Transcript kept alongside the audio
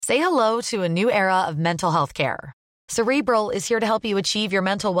Say hello to a new era of mental health care. Cerebral is here to help you achieve your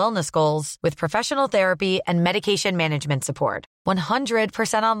mental wellness goals with professional therapy and medication management support.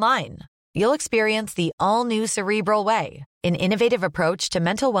 100% online. You'll experience the all-new Cerebral Way, an innovative approach to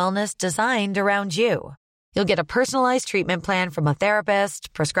mental wellness designed around you. You'll get a personalized treatment plan from a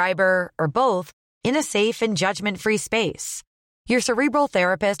therapist, prescriber, or both in a safe and judgment-free space. Your Cerebral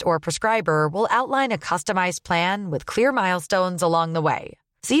therapist or prescriber will outline a customized plan with clear milestones along the way,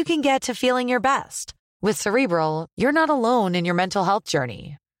 so you can get to feeling your best. With Cerebral, you're not alone in your mental health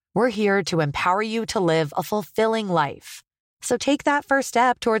journey. We're here to empower you to live a fulfilling life. So take that first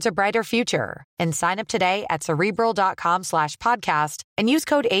step towards a brighter future and sign up today at Cerebral.com/podcast and use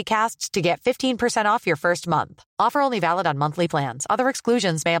code ACAST to get 15% off your first month. Offer only valid on monthly plans. Other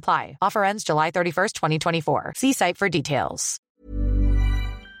exclusions may apply. Offer ends July 31st, 2024. See site for details.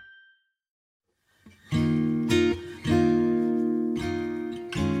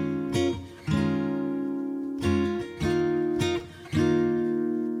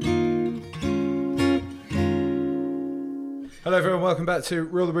 Hello everyone, welcome back to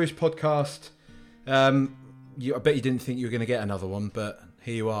Rule the Roost podcast. I bet you didn't think you were going to get another one, but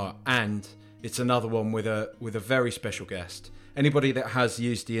here you are, and it's another one with a very special guest. Anybody that has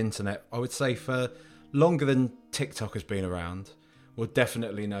used the internet, I would say for longer than TikTok has been around, will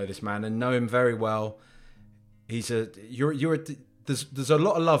definitely know this man and know him very well. There's a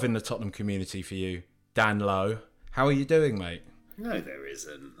lot of love in the Tottenham community for you, Dan Lowe. How are you doing, mate? No, there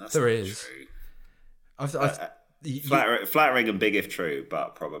isn't. That's there not is. True. Flattering and big if true,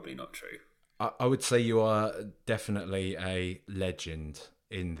 but probably not true. I would say you are definitely a legend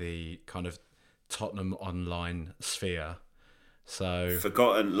in the kind of Tottenham online sphere. So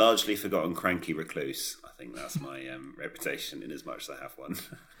largely forgotten, cranky recluse. I think that's my reputation, in as much as I have one.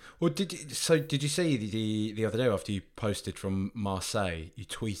 Well, did you see the other day after you posted from Marseille? You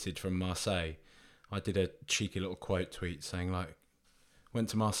tweeted from Marseille. I did a cheeky little quote tweet saying like, "Went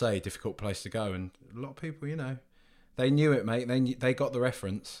to Marseille, difficult place to go," and a lot of people, they knew it, mate. They got the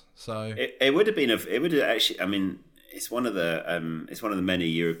reference. So it would have been actually. I mean, it's one of the many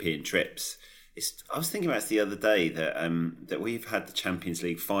European trips. I was thinking about this the other day that we've had the Champions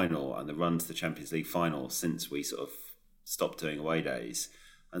League final and the run to the Champions League final since we sort of stopped doing away days,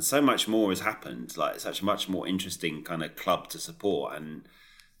 and so much more has happened. Like such a much more interesting kind of club to support, and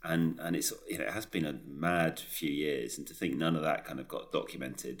it's it has been a mad few years, and to think none of that kind of got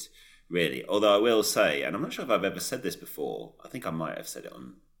documented. Really, although I will say, and I'm not sure if I've ever said this before, I think I might have said it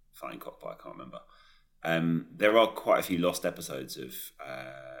on Flying Cock, but I can't remember. There are quite a few lost episodes of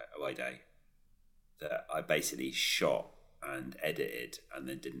Away Day that I basically shot and edited and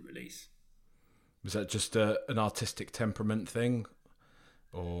then didn't release. Was that just an artistic temperament thing?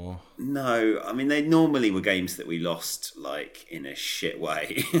 Or no, I mean they normally were games that we lost like in a shit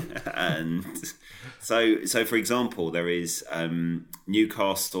way, and so for example, there is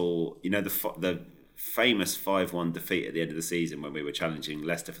Newcastle. The famous 5-1 defeat at the end of the season when we were challenging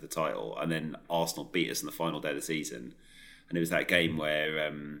Leicester for the title, and then Arsenal beat us on the final day of the season, and it was that game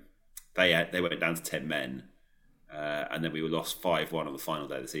where they went down to 10 men, and then we were lost 5-1 on the final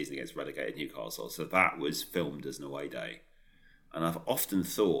day of the season against relegated Newcastle. So that was filmed as an away day. And I've often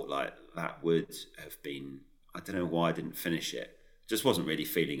thought like that would have been, I don't know why I didn't finish it. Just wasn't really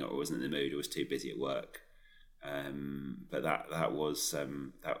feeling it, or wasn't in the mood, or was too busy at work. But that was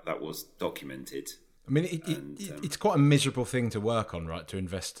documented. I mean, it's quite a miserable thing to work on, right? To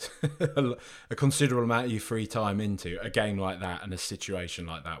invest a considerable amount of your free time into a game like that and a situation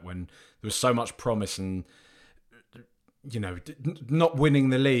like that when there was so much promise and, not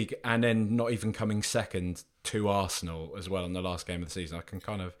winning the league and then not even coming second to Arsenal as well in the last game of the season. I can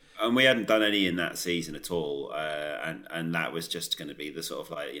kind of... And we hadn't done any in that season at all. And that was just going to be the sort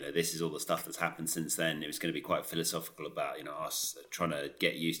of like, this is all the stuff that's happened since then. It was going to be quite philosophical about, us trying to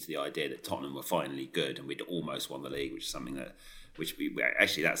get used to the idea that Tottenham were finally good and we'd almost won the league, which is something which we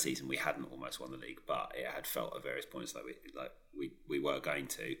actually that season we hadn't almost won the league, but it had felt at various points like we were going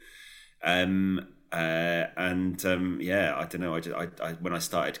to. I don't know. I when I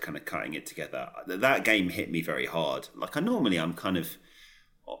started kind of cutting it together, that game hit me very hard. Like I'm kind of,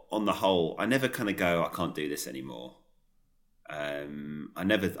 on the whole, I never kind of go, I can't do this anymore. I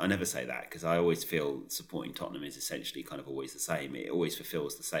never say that because I always feel supporting Tottenham is essentially kind of always the same. It always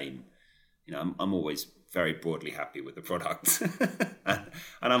fulfills the same. I'm always very broadly happy with the product, and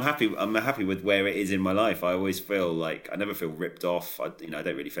I'm happy with where it is in my life. I always feel like I never feel ripped off. I don't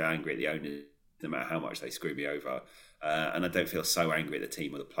really feel angry at the owners, no matter how much they screw me over, and I don't feel so angry at the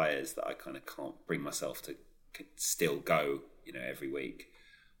team or the players that I kind of can't bring myself to still go, every week.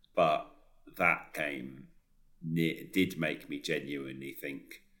 But that game did make me genuinely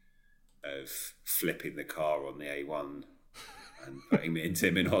think, of flipping the car on the A1 and putting me into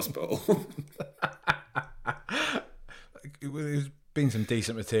him in hospital. It's been some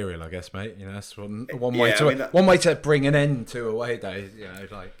decent material, I guess, mate. You know, that's one Yeah, way to bring an end to away days. You know,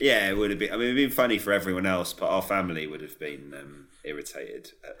 like yeah, it would have been. I mean, it'd been funny for everyone else, but our family would have been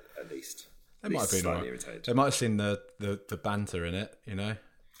irritated at least. they might have been slightly right. irritated. They might have seen the banter in it. You know.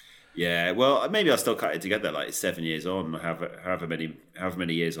 Yeah, well, maybe I'll still cut it together like 7 years on, however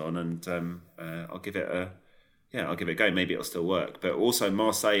many years on, and I'll give it a go. Maybe it'll still work. But also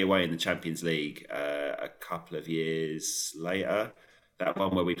Marseille away in the Champions League a couple of years later, that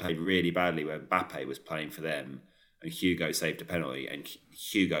one where we played really badly, where Mbappe was playing for them, and Hugo saved a penalty, and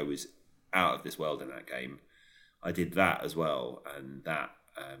Hugo was out of this world in that game. I did that as well, and that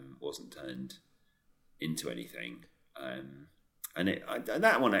wasn't turned into anything. And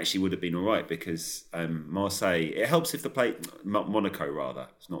that one actually would have been all right because Marseille, it helps if the play, Monaco rather,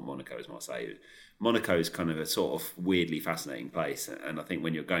 it's not Monaco, it's Marseille. Monaco is kind of a sort of weirdly fascinating place. And I think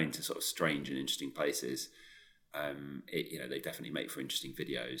when you're going to sort of strange and interesting places, they definitely make for interesting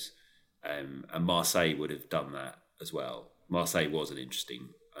videos. And Marseille would have done that as well. Marseille was an interesting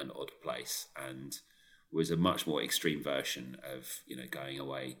and odd place and was a much more extreme version of, going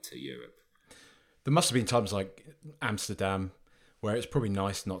away to Europe. There must have been times like Amsterdam, where it's probably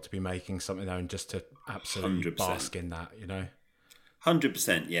nice not to be making something there and just to absolutely 100%. bask in that,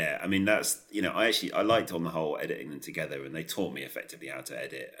 100%, yeah. I mean, that's, I liked on the whole editing them together, and they taught me effectively how to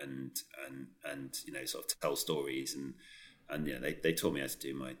edit and sort of tell stories, and they taught me how to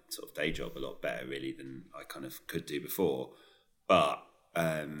do my sort of day job a lot better really than I kind of could do before. But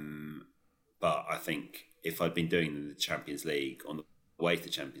I think if I'd been doing the Champions League on the way to the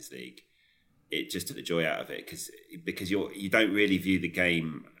Champions League, it just took the joy out of it because you don't really view the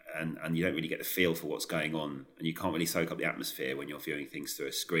game and you don't really get the feel for what's going on, and you can't really soak up the atmosphere when you're viewing things through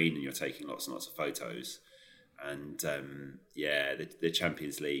a screen and you're taking lots and lots of photos. And the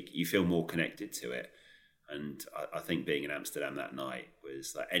Champions League, you feel more connected to it. And I think being in Amsterdam that night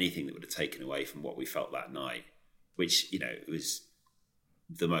was like anything that would have taken away from what we felt that night, which it was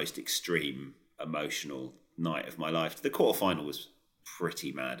the most extreme emotional night of my life. The quarterfinal was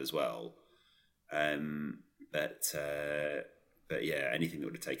pretty mad as well. But yeah, anything that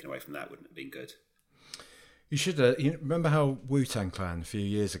would have taken away from that wouldn't have been good. You should remember how Wu-Tang Clan a few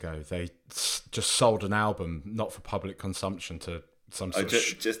years ago, they just sold an album not for public consumption to some sort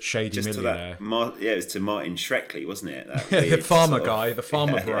of shady millionaire. It was to Martin Shrekley, wasn't it? That the farmer guy, the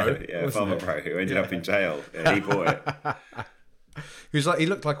farmer bro. Yeah, farmer bro who ended up in jail. Yeah, he bought it. He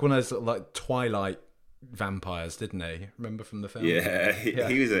looked like one of those like Twilight vampires, didn't he? Remember from the film? Yeah,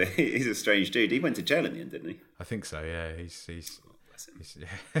 he's a strange dude. He went to jail in the end, didn't he? I think so. Yeah, he's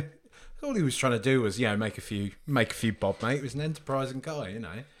all he was trying to do was make a few bob, mate. He was an enterprising guy,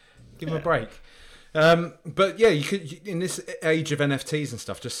 Give him a break. But yeah, you could in this age of NFTs and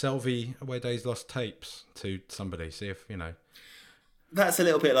stuff, just sell the Away Days Lost tapes to somebody. See if That's a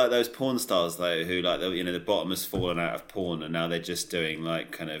little bit like those porn stars, though, who the bottom has fallen out of porn, and now they're just doing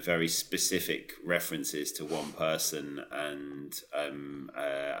like kind of very specific references to one person and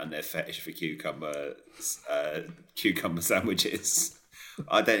their fetish for cucumber sandwiches.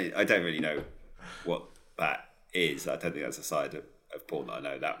 I don't really know what that is. I don't think that's a side of porn that I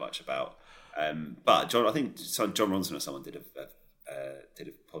know that much about. But John Ronson or someone did a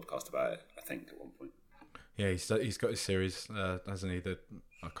podcast about it, I think, at one point. Yeah, he's got his series, hasn't he?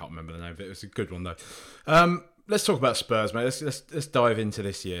 I can't remember the name, but it was a good one though. Let's talk about Spurs, mate. Let's dive into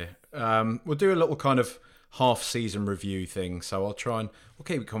this year. We'll do a little kind of half-season review thing. So we'll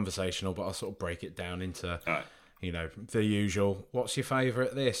keep it conversational, but I'll sort of break it down into, the usual. What's your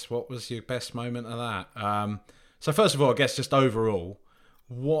favourite? What was your best moment of that? So first of all, I guess just overall,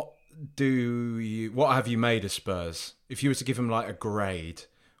 what have you made of Spurs? If you were to give them like a grade,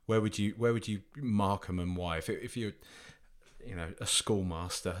 where would you mark them and why? If you're, a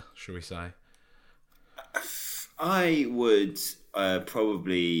schoolmaster, shall we say? I would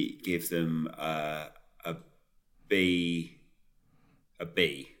probably give them a B.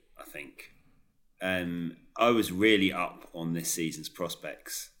 I think. I was really up on this season's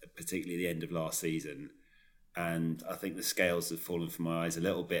prospects, particularly the end of last season, and I think the scales have fallen from my eyes a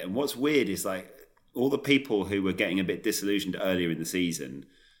little bit. And what's weird is like all the people who were getting a bit disillusioned earlier in the season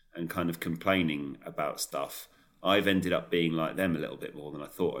and kind of complaining about stuff, I've ended up being like them a little bit more than I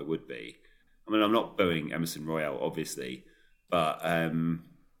thought I would be. I mean, I'm not booing Emerson Royale, obviously, but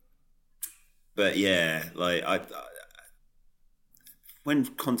yeah, like when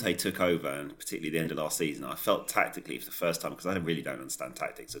Conte took over, and particularly the end of last season, I felt tactically for the first time, because I really don't understand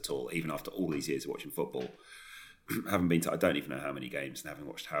tactics at all, even after all these years of watching football, having been to I don't even know how many games and having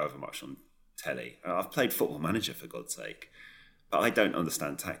watched however much on telly. I've played Football Manager, for God's sake, but I don't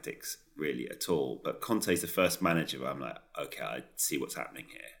understand tactics really at all. But Conte's the first manager where I'm like, okay, I see what's happening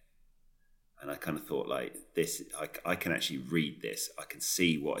here. And I kind of thought, like, this, I can actually read this. I can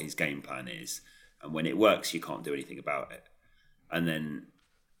see what his game plan is. And when it works, you can't do anything about it. And then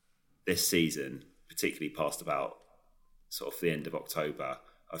this season, particularly past about sort of the end of October,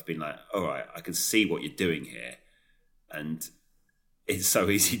 I've been like, all right, I can see what you're doing here. And it's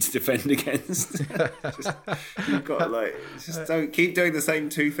so easy to defend against. You've got don't keep doing the same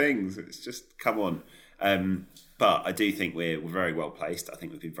two things. It's just, come on. But I do think we're very well placed. I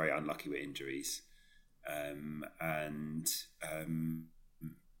think we've been very unlucky with injuries, I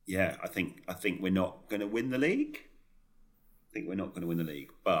think we're not going to win the league.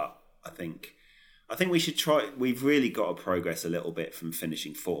 But I think we should try. We've really got to progress a little bit from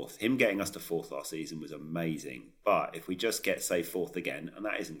finishing fourth. Him getting us to fourth last season was amazing. But if we just get, say, fourth again, and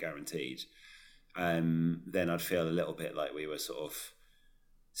that isn't guaranteed, then I'd feel a little bit like we were sort of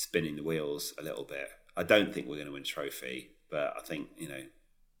spinning the wheels a little bit. I don't think we're going to win a trophy, but I think,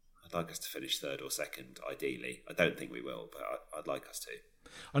 I'd like us to finish third or second, ideally. I don't think we will, but I'd like us to.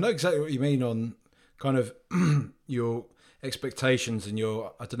 I know exactly what you mean on kind of your expectations and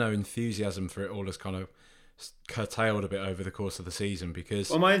your, enthusiasm for it all has kind of curtailed a bit over the course of the season because...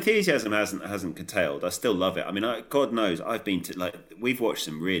 Well, my enthusiasm hasn't curtailed. I still love it. I mean, God knows, I've been to, we've watched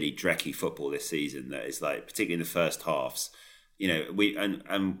some really drecky football this season that is, particularly in the first halves,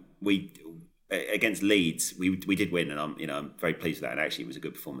 we against Leeds, we did win, and I'm very pleased with that. And actually, it was a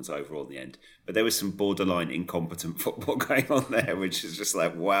good performance overall in the end. But there was some borderline incompetent football going on there, which is just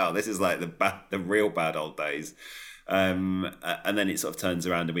like, wow, this is like the real bad old days. And then it sort of turns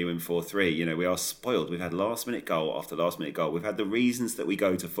around and we win 4-3. We are spoiled. We've had last minute goal after last minute goal. We've had the reasons that we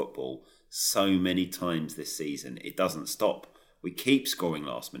go to football so many times this season. It doesn't stop. We keep scoring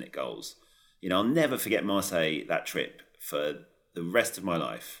last minute goals. I'll never forget Marseille, that trip, for the rest of my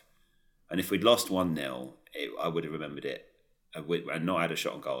life. And if we'd lost 1-0, I would have remembered it. And not had a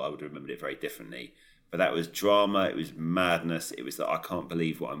shot on goal, I would have remembered it very differently. But that was drama. It was madness. It was that I can't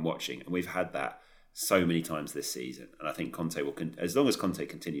believe what I'm watching. And we've had that so many times this season. And I think Conte will, as long as Conte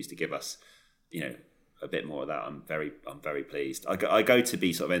continues to give us, a bit more of that, I'm very pleased. I go to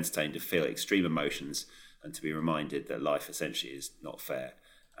be sort of entertained, to feel extreme emotions, and to be reminded that life essentially is not fair.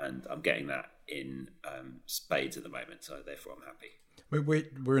 And I'm getting that in spades at the moment. So therefore, I'm happy.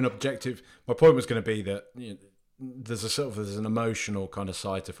 We're an objective. My point was going to be that there's an emotional kind of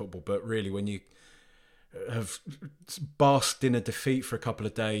side to football, but really when you have basked in a defeat for a couple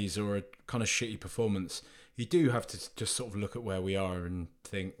of days or a kind of shitty performance, you do have to just sort of look at where we are and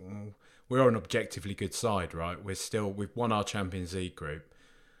think, we're an objectively good side, right? We've won our Champions League group.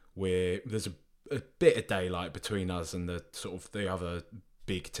 There's a bit of daylight between us and the other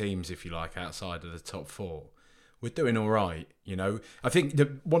big teams, if you like, outside of the top four. We're doing all right, I think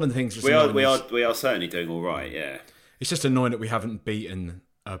one of the things we are certainly doing all right. Yeah, it's just annoying that we haven't beaten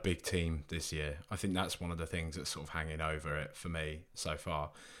a big team this year. I think that's one of the things that's sort of hanging over it for me so far.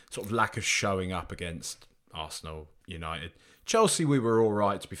 Sort of lack of showing up against Arsenal, United, Chelsea. We were all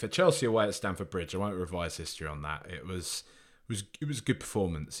right, to be fair. Chelsea away at Stamford Bridge. I won't revise history on that. It was a good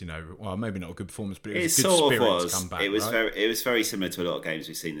performance, Well, maybe not a good performance, but it was a good spirit to come back. It was very similar to a lot of games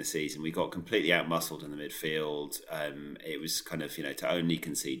we've seen this season. We got completely outmuscled in the midfield. It was kind of to only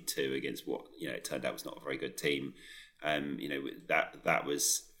concede 2 against what it turned out was not a very good team. That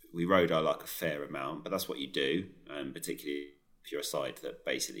was, we rode our luck a fair amount, but that's what you do, particularly if you're a side that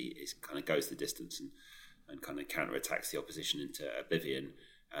basically kind of goes the distance and kind of counter-attacks the opposition into oblivion.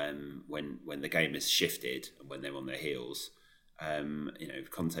 When the game is shifted and when they're on their heels.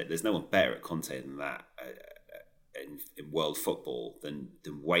 Conte, there's no one better at Conte than that in world football than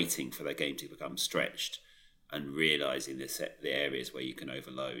waiting for their game to become stretched and realising the areas where you can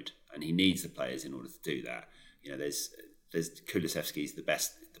overload. And he needs the players in order to do that. There's Kulusevski's the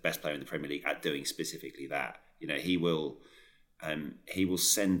best player in the Premier League at doing specifically that. He will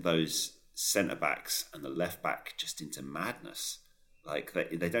send those centre backs and the left back just into madness. Like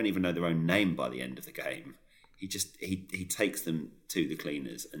they don't even know their own name by the end of the game. He takes them to the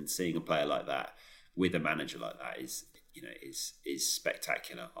cleaners, and seeing a player like that with a manager like that is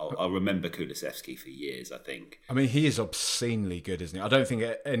spectacular. I'll remember Kulusevski for years, I think. I mean, he is obscenely good, isn't he? I don't think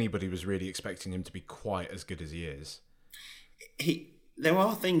anybody was really expecting him to be quite as good as he is. There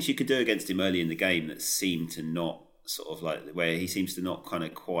are things you could do against him early in the game that seem to not where he seems to not kind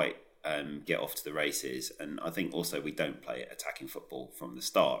of quite get off to the races. And I think also we don't play attacking football from the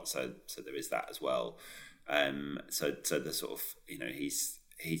start, so there is that as well. So the sort of he's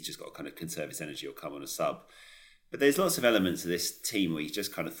just got to kind of conserve his energy or come on a sub. But there's lots of elements of this team where you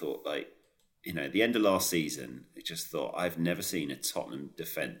just kind of thought, like, you know, at the end of last season, I just thought, I've never seen a Tottenham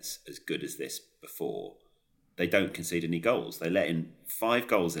defence as good as this before. They don't concede any goals. They let in 5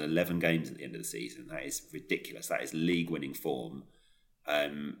 goals in 11 games at the end of the season. That is ridiculous. That is league-winning form.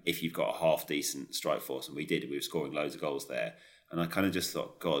 If you've got a half-decent strike force, and we did, we were scoring loads of goals there. And I kind of just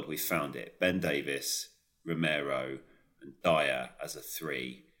thought, God, we found it. Ben Davies, Romero, and Dyer as a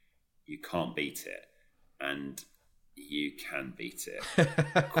 3. You can't beat it. And you can beat it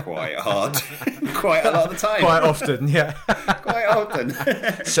quite hard, quite a lot of the time. Quite often, yeah. Quite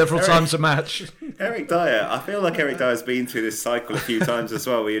often. Several times a match. Eric Dyer, I feel like Eric Dyer's been through this cycle a few times as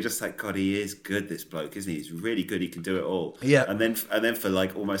well, where you're just like, God, he is good, this bloke, isn't he? He's really good, he can do it all. Yeah. And then for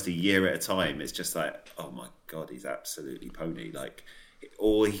like almost a year at a time, it's just like, oh my God, he's absolutely pony. Like,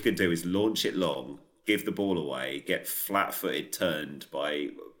 all he could do is launch it long, give the ball away, get flat-footed turned by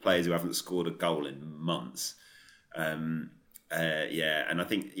players who haven't scored a goal in months. And I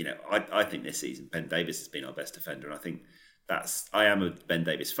think, you know, I think this season Ben Davies has been our best defender, and I think I am a Ben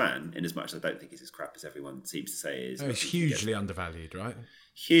Davies fan, in as much as I don't think he's as crap as everyone seems to say he is. He's hugely undervalued, right?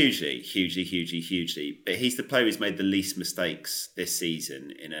 Hugely. But he's the player who's made the least mistakes this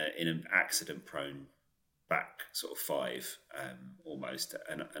season in an accident-prone back sort of 5, almost.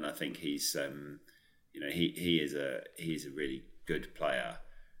 And I think he's, you know, he's a really good player,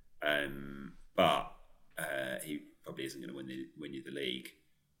 but. He probably isn't going to win you the league.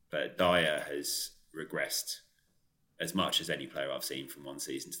 But Dyer has regressed as much as any player I've seen from one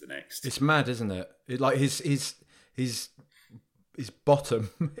season to the next. It's mad, isn't it? Like his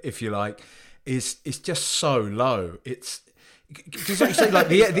bottom, if you like, is just so low. It's because, like you say, like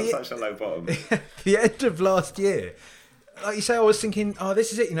the such a low bottom. The end of last year. Like you say, I was thinking, oh,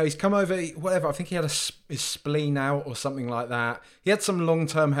 this is it. You know, he's come over, whatever. I think he had his spleen out or something like that. He had some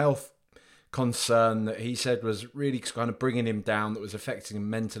long-term health concern that he said was really kind of bringing him down, that was affecting him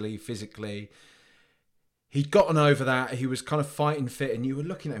mentally, physically. He'd gotten over that. He was kind of fighting fit, and you were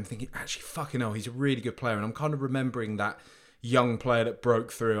looking at him thinking, actually, fucking hell, he's a really good player. And I'm kind of remembering that young player that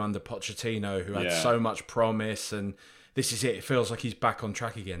broke through under Pochettino, who had so much promise, and this is it. It feels like he's back on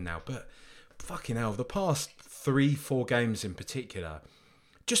track again now. But fucking hell, the past 3-4 games in particular,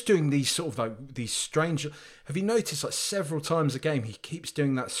 just doing these sort of like these strange. Have you noticed like several times a game he keeps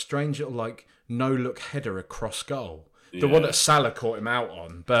doing that strange little like no look header across goal, the one that Salah caught him out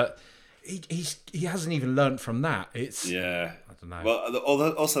on, but he hasn't even learnt from that. It's I don't know. Well,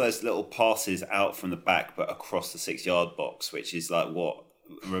 also those little passes out from the back but across the 6-yard box, which is like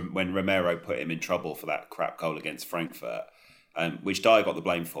when Romero put him in trouble for that crap goal against Frankfurt, which Dyer got the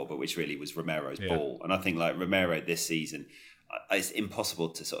blame for, but which really was Romero's ball. And I think like Romero this season, it's impossible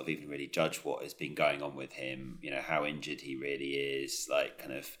to sort of even really judge what has been going on with him, you know, how injured he really is, like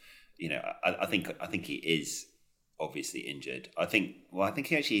kind of, you know, I think he is obviously injured. I think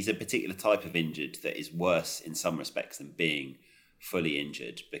he actually is a particular type of injured that is worse in some respects than being fully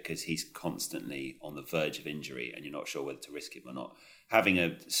injured, because he's constantly on the verge of injury and you're not sure whether to risk him or not. Having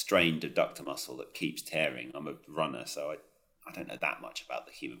a strained adductor muscle that keeps tearing. I'm a runner, so I don't know that much about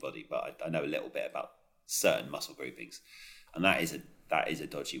the human body, but I know a little bit about certain muscle groupings. And that is a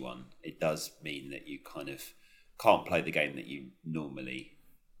dodgy one. It does mean that you kind of can't play the game that you normally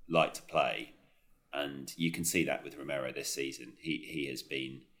like to play, and you can see that with Romero this season. He has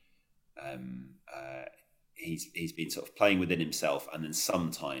been he's been sort of playing within himself, and then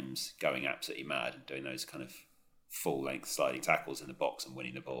sometimes going absolutely mad and doing those kind of full length sliding tackles in the box and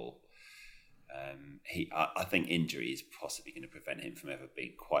winning the ball. I think injury is possibly going to prevent him from ever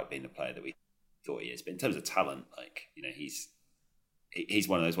being the player that we thought he is. But in terms of talent, like, you know, he's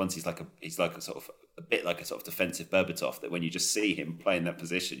one of those ones. He's like a sort of a bit like a sort of defensive Berbatov, that when you just see him play in that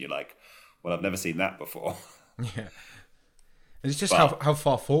position, you're like, well, I've never seen that before. Yeah. And it's just how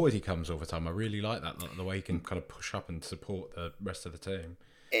far forward he comes all the time. I really like that, the way he can kind of push up and support the rest of the team.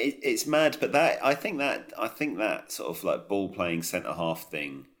 It's mad, but I think that sort of like ball playing centre half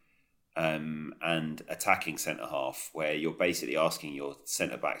thing, and attacking centre half, where you're basically asking your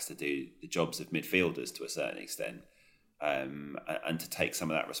centre backs to do the jobs of midfielders to a certain extent, and to take some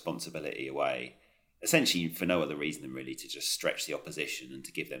of that responsibility away, essentially for no other reason than really to just stretch the opposition and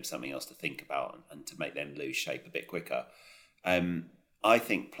to give them something else to think about and to make them lose shape a bit quicker. I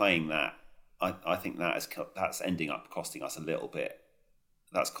think playing that, I think that's ending up costing us a little bit.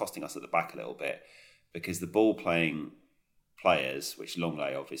 That's costing us at the back a little bit, because the ball playing players, which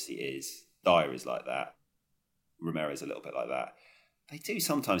Longley obviously is, Dyer is like that, Romero's a little bit like that, they do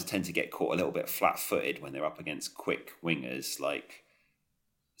sometimes tend to get caught a little bit flat-footed when they're up against quick wingers like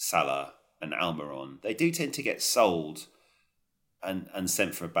Salah and Almiron. They do tend to get sold and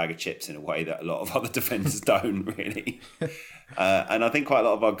sent for a bag of chips in a way that a lot of other defenders don't really. And I think quite a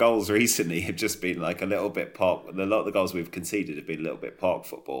lot of our goals recently have just been like a little bit park. A lot of the goals we've conceded have been a little bit park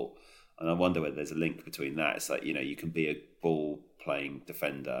football, and I wonder whether there's a link between that. It's like, you can be a ball playing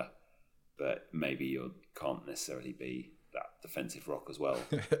defender, but maybe you can't necessarily be that defensive rock as well.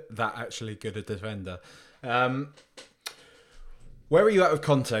 That actually good a defender. Where are you at with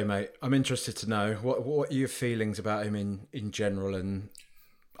Conte, mate? I'm interested to know what are your feelings about him in general and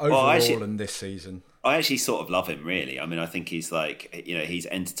overall in this season. I actually sort of love him, really. I mean, I think he's like, he's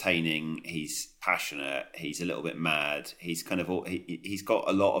entertaining, he's passionate, he's a little bit mad. He's kind of he's got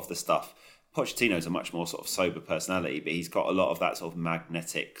a lot of the stuff. Pochettino's a much more sort of sober personality, but he's got a lot of that sort of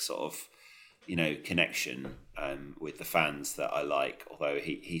magnetic sort of, connection with the fans that I like. Although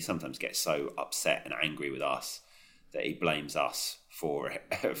he sometimes gets so upset and angry with us that he blames us for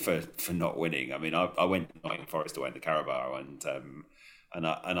not winning. I mean, I went to Nottingham Forest to win the Carabao, and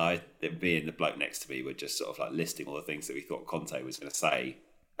I being the bloke next to me, were just sort of like listing all the things that we thought Conte was going to say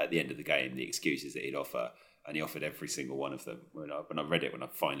at the end of the game, the excuses that he'd offer, and he offered every single one of them. When I read it, when I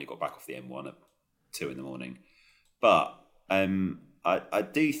finally got back off the M1 at 2 a.m. But I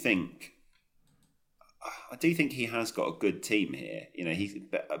do think he has got a good team here.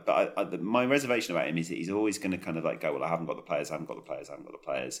 My reservation about him is that he's always going to kind of like go, well, I haven't got the players,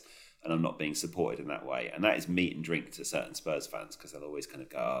 and I'm not being supported in that way. And that is meat and drink to certain Spurs fans, because they'll always kind of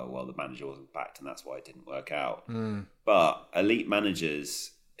go, oh, well, the manager wasn't backed and that's why it didn't work out. But elite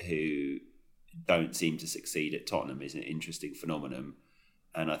managers who don't seem to succeed at Tottenham is an interesting phenomenon.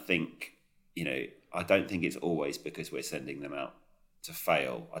 And I think, I don't think it's always because we're sending them out to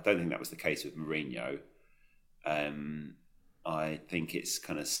fail. I don't think that was the case with Mourinho. I think it's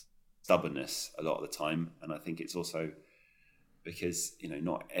kind of stubbornness a lot of the time, and I think it's also because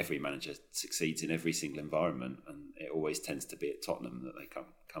not every manager succeeds in every single environment, and it always tends to be at Tottenham that they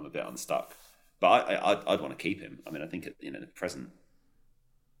come a bit unstuck. But I'd want to keep him. I mean, I think the present,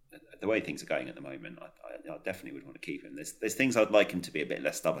 the way things are going at the moment, I definitely would want to keep him. There's things I'd like him to be a bit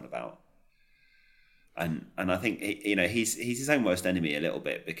less stubborn about. And I think he's his own worst enemy a little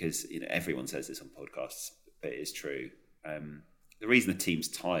bit, because everyone says this on podcasts, but it is true. The reason the team's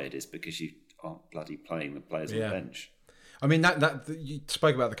tired is because you aren't bloody playing the players on the bench. I mean, that you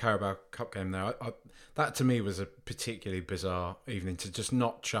spoke about the Carabao Cup game there. That to me was a particularly bizarre evening, to just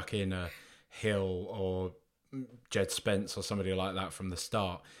not chuck in a Hill or Jed Spence or somebody like that from the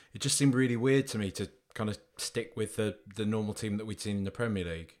start. It just seemed really weird to me to kind of stick with the normal team that we'd seen in the Premier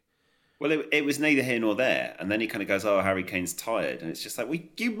League. Well, it was neither here nor there. And then he kind of goes, oh, Harry Kane's tired. And it's just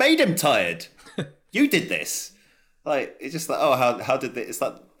like, you made him tired. You did this. Like, it's just like, oh, how did this? It's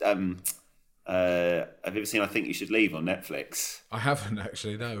like, have you ever seen I Think You Should Leave on Netflix? I haven't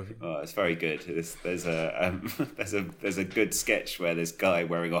actually, no. Oh, it's very good. There's a good sketch where this guy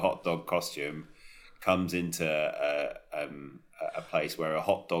wearing a hot dog costume comes into a place where a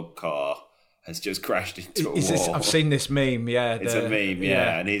hot dog car has just crashed into a wall. I've seen this meme, yeah. It's a meme,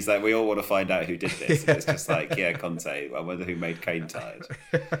 yeah. And he's like, we all want to find out who did this. Yeah. It's just like, yeah, Conte, I wonder who made Kane tired.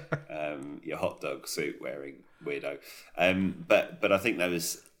 Your hot dog suit wearing weirdo. But I think there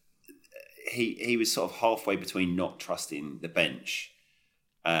was... He was sort of halfway between not trusting the bench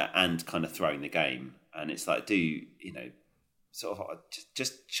and kind of throwing the game. And it's like, sort of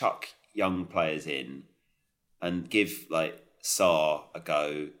just chuck young players in and give like Sarr a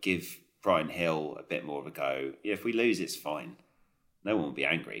go, give Brian Hill a bit more of a go. Yeah, if we lose, it's fine. No one will be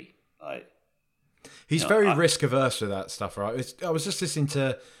angry. He's very risk averse with that stuff, right? I was just listening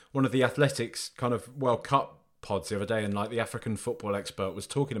to one of the Athletics kind of World Cup pods the other day, and like the African football expert was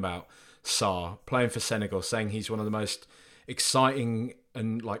talking about Sarr playing for Senegal, saying he's one of the most exciting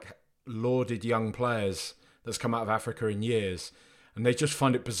and like lauded young players that's come out of Africa in years, and they just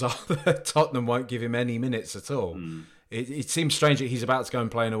find it bizarre that Tottenham won't give him any minutes at all. It seems strange that he's about to go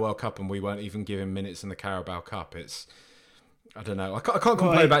and play in a World Cup and we won't even give him minutes in the Carabao Cup. I don't know. I can't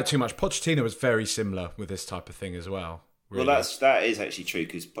complain about it too much. Pochettino was very similar with this type of thing as well. Really. Well, that is actually true,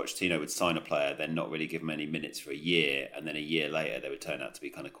 because Pochettino would sign a player, then not really give him any minutes for a year, and then a year later they would turn out to be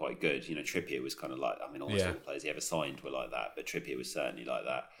kind of quite good. Trippier was kind of like, I mean, almost all the players he ever signed were like that, but Trippier was certainly like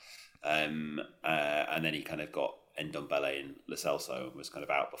that. And then he kind of got Ndombele and Lo Celso and was kind of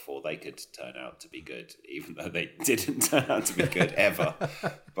out before they could turn out to be good, even though they didn't turn out to be good ever.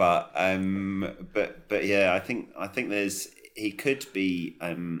 But yeah, I think he could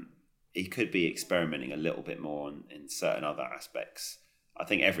be experimenting a little bit more in certain other aspects. I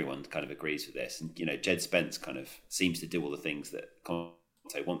think everyone kind of agrees with this, and Jed Spence kind of seems to do all the things that Conte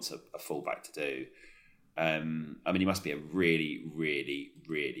wants a fullback to do. I mean, he must be a really, really,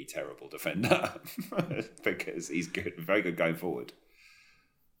 really terrible defender because he's good, very good going forward.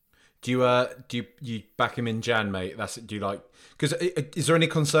 Do you back him in Jan, mate? Do you like? Because is there any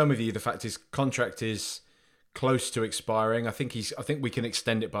concern with you the fact his contract is close to expiring? I think we can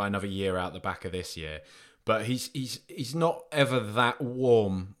extend it by another year out the back of this year, but he's not ever that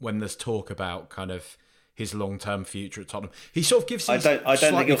warm when there's talk about kind of his long-term future at Tottenham. He sort of gives. I don't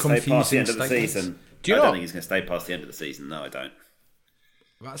think he'll stay past the end of the season. Do you I not? don't think he's going to stay past the end of the season. No, I don't.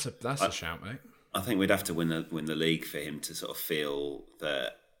 That's a shout, mate. I think we'd have to win the league for him to sort of feel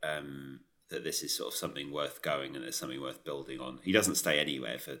that that this is sort of something worth going and there's something worth building on. He doesn't stay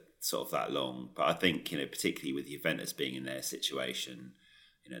anywhere for sort of that long, but I think, particularly with Juventus being in their situation,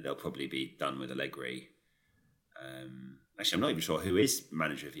 they'll probably be done with Allegri. Actually, I'm not even sure who is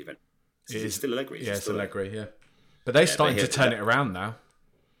manager of Juventus. Is it still Allegri? Yeah, it's Allegri, yeah. But they're starting to turn it around now.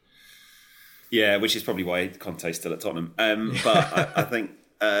 Yeah, which is probably why Conte's still at Tottenham. But I think,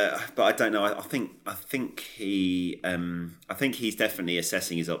 but I don't know. I think he's definitely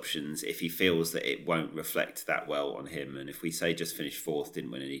assessing his options if he feels that it won't reflect that well on him. And if we say just finished fourth,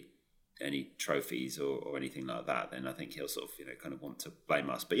 didn't win any trophies or anything like that, then I think he'll sort of kind of want to blame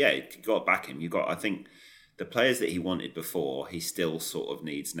us. But yeah, you got to back him. I think the players that he wanted before, he still sort of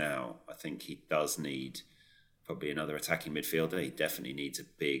needs now. I think he does need probably another attacking midfielder. He definitely needs a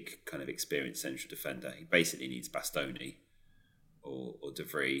big kind of experienced central defender. He basically needs Bastoni or De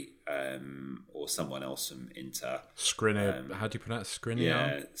Vrij or someone else from Inter. Skriniar. How do you pronounce Skriniar?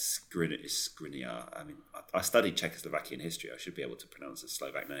 Yeah, Skriniar. I mean, I studied Czechoslovakian history. I should be able to pronounce a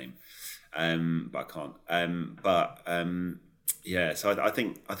Slovak name, but I can't. Yeah, so I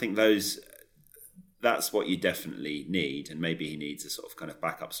think those. That's what you definitely need, and maybe he needs a sort of kind of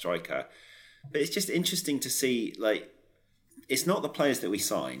backup striker. But it's just interesting to see, it's not the players that we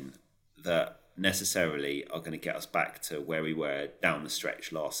sign that necessarily are going to get us back to where we were down the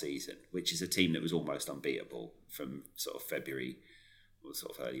stretch last season, which is a team that was almost unbeatable from sort of February or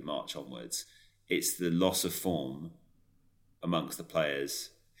sort of early March onwards. It's the loss of form amongst the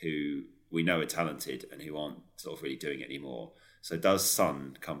players who we know are talented and who aren't sort of really doing it anymore. So does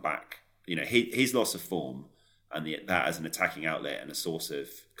Son come back? His loss of form and that as an attacking outlet and a source of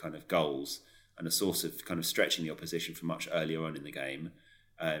kind of goals and a source of kind of stretching the opposition from much earlier on in the game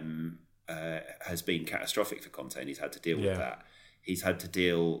has been catastrophic for Conte, and he's had to deal with that. He's had to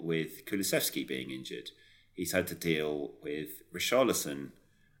deal with Kulusevski being injured. He's had to deal with Richarlison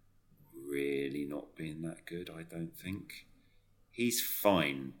really not being that good, I don't think. He's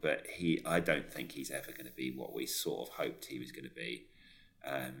fine, but I don't think he's ever going to be what we sort of hoped he was going to be.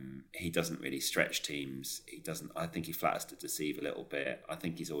 He doesn't really stretch teams. I think he flatters to deceive a little bit. I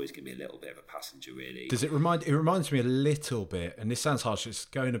think he's always going to be a little bit of a passenger, really. It reminds me a little bit, and this sounds harsh, it's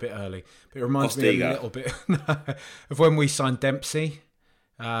going a bit early, but it reminds me a little bit of when we signed Dempsey.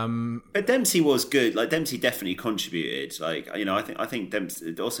 But Dempsey was good. Dempsey definitely contributed. I think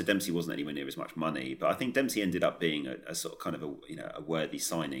Dempsey wasn't anywhere near as much money, but I think Dempsey ended up being a sort of kind of a worthy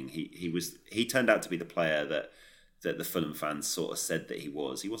signing. He turned out to be the player that the Fulham fans sort of said that he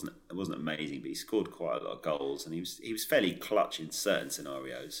was. It wasn't amazing, but he scored quite a lot of goals, and he was fairly clutch in certain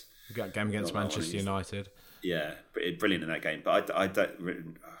scenarios. We got a game against Manchester United. Yeah, brilliant in that game. But I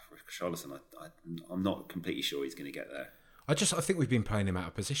don't. Richarlison, I'm not completely sure he's going to get there. I think we've been playing him out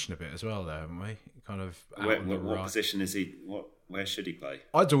of position a bit as well, there, haven't we? Kind of. What position is he? Where should he play?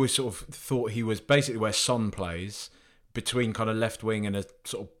 I'd always sort of thought he was basically where Son plays, between kind of left wing and a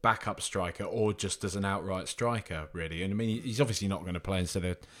sort of backup striker, or just as an outright striker, really. And I mean, he's obviously not going to play instead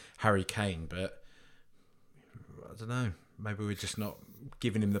of Harry Kane, but I don't know. Maybe we're just not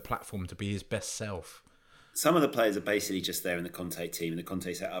giving him the platform to be his best self. Some of the players are basically just there in the Conte team and the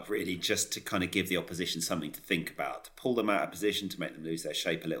Conte setup, really just to kind of give the opposition something to think about, to pull them out of position, to make them lose their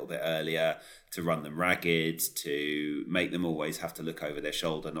shape a little bit earlier, to run them ragged, to make them always have to look over their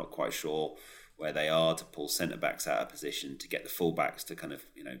shoulder, not quite sure where they are, to pull centre-backs out of position, to get the full-backs to kind of,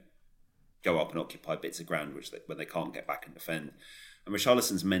 go up and occupy bits of ground when they can't get back and defend. And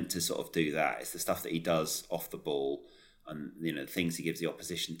Richarlison's meant to sort of do that. It's the stuff that he does off the ball and, the things he gives the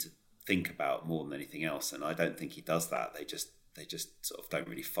opposition to think about more than anything else. And I don't think he does that. They just sort of don't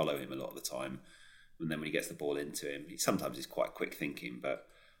really follow him a lot of the time. And then when he gets the ball into him, sometimes he's quite quick thinking, but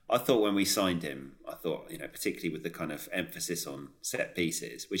I thought when we signed him, particularly with the kind of emphasis on set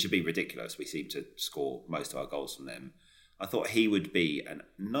pieces, which would be ridiculous. We seem to score most of our goals from them. I thought he would be a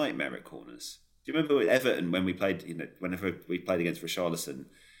nightmare at corners. Do you remember with Everton when we played, whenever we played against Richarlison,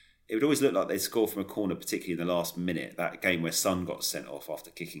 it would always look like they'd score from a corner, particularly in the last minute. That game where Son got sent off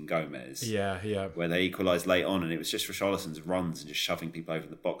after kicking Gomez. Yeah. Where they equalised late on, and it was just Richarlison's runs and just shoving people over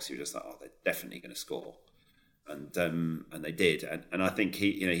the box. You were just like, oh, they're definitely going to score. And they did. And I think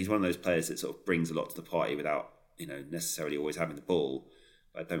he's one of those players that sort of brings a lot to the party without, necessarily always having the ball.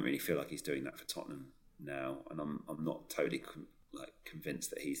 But I don't really feel like he's doing that for Tottenham now. And I'm not totally convinced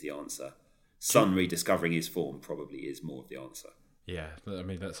that he's the answer. Son rediscovering his form probably is more of the answer. Yeah, I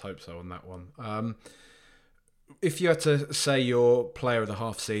mean, let's hope so on that one. If you had to say your player of the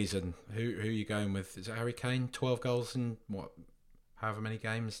half season, who are you going with? Is it Harry Kane? 12 goals in however many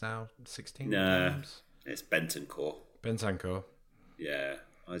games now? 16 games? It's Bentancur. Yeah.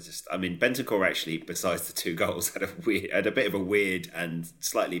 Bentancur actually, besides the 2 goals, had a bit of a weird and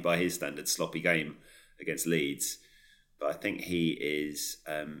slightly, by his standards, sloppy game against Leeds. But I think he is...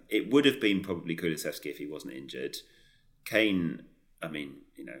 it would have been probably Kulusevski if he wasn't injured. Kane, I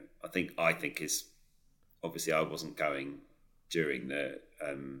think is... Obviously, I wasn't going during the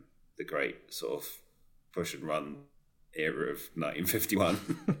great sort of push and run era of 1951.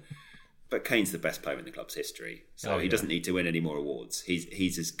 But Kane's the best player in the club's history, so he doesn't need to win any more awards.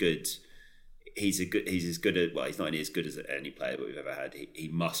 He's as good. He's as good as, well, he's not as good as any player that we've ever had. He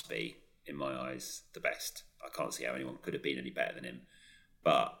must be, in my eyes, the best. I can't see how anyone could have been any better than him.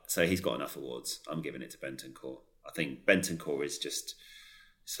 But so he's got enough awards. I'm giving it to Bentancur. I think Bentancur is just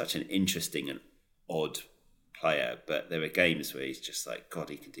such an interesting and odd player, but there are games where he's just like, God,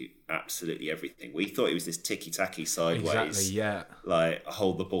 he can do absolutely everything. We thought he was this ticky-tacky sideways, like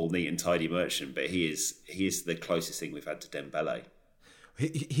hold the ball neat and tidy merchant, but he is the closest thing we've had to Dembele.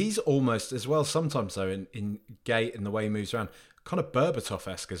 He's almost as well sometimes though in gait and the way he moves around, kind of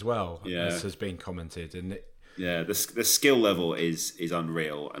Berbatov-esque as well, as has been commented. And the skill level is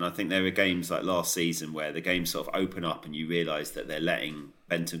unreal, and I think there were games like last season where the games sort of open up and you realise that they're letting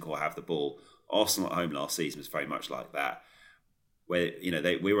Bentancur have the ball. Arsenal at home last season was very much like that, where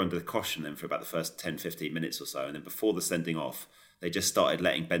we were under the caution then for about the first 10-15 minutes or so, and then before the sending off, they just started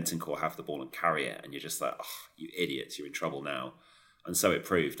letting Bentancur have the ball and carry it, and you're just like, oh, you idiots, you're in trouble now. And so it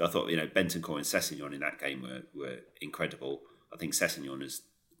proved. I thought Bentancur and Sessegnon in that game were incredible. I think Sessegnon has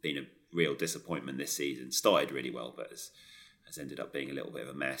been a real disappointment this season. Started really well, but has ended up being a little bit of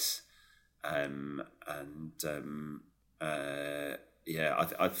a mess.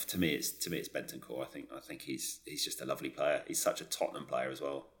 To me it's Bentancur. I think he's just a lovely player. He's such a Tottenham player as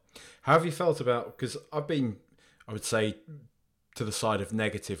well. How have you felt about? Because I've been, I would say, to the side of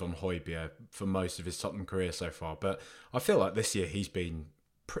negative on Højbjerg for most of his Tottenham career so far, but I feel like this year he's been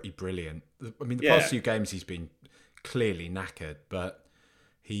pretty brilliant. I mean, the past few games he's been clearly knackered, but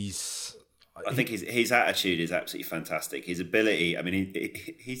I think his attitude is absolutely fantastic. His ability, I mean,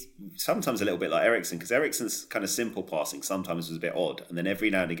 he's sometimes a little bit like Eriksen, because Eriksen's kind of simple passing sometimes was a bit odd, and then every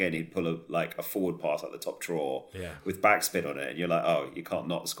now and again he'd pull a forward pass at the top drawer with backspin on it, and you're like, oh, you can't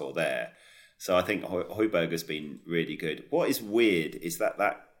not score there. So I think Højbjerg has been really good. What is weird is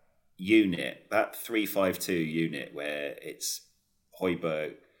that unit, that 3-5-2 unit, where it's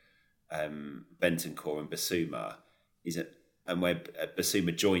Højbjerg, Bentancur and Bissouma, and where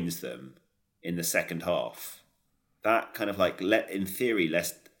Bissouma joins them in the second half, that kind of in theory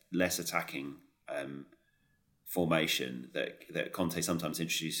less attacking formation that Conte sometimes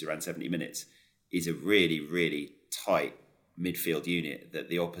introduces around 70 minutes is a really, really tight midfield unit that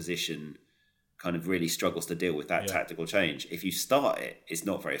the opposition kind of really struggles to deal with that tactical change. If you start it, it's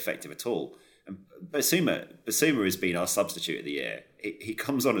not very effective at all. And Bissouma has been our substitute of the year. He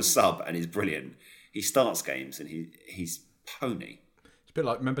comes on as sub and is brilliant. He starts games and he's pony. It's a bit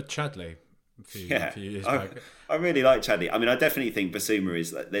like, remember Chadli? A few years back. I really like Chadli. I mean, I definitely think Bissouma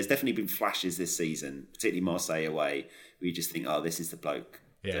is... There's definitely been flashes this season, particularly Marseille away, where you just think, oh, this is the bloke.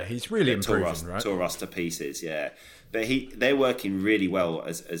 Yeah, he's really improving, right? Tore us to pieces, yeah. But they're working really well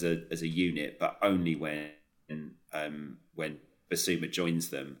as a unit, but only when Bissouma joins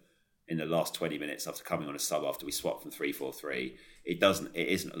them in the last 20 minutes after coming on a sub after we swapped from 3-4-3. It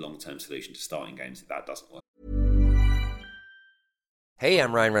isn't a long-term solution to starting games if that doesn't work. Hey,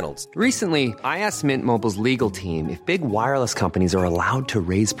 I'm Ryan Reynolds. Recently, I asked Mint Mobile's legal team if big wireless companies are allowed to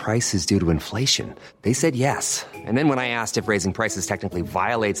raise prices due to inflation. They said yes. And then when I asked if raising prices technically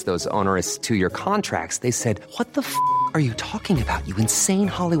violates those onerous 2-year contracts, they said, what the f*** are you talking about, you insane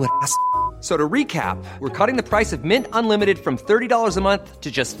Hollywood ass f- So to recap, we're cutting the price of Mint Unlimited from $30 a month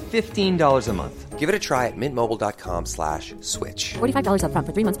to just $15 a month. Give it a try at mintmobile.com/switch. $45 up front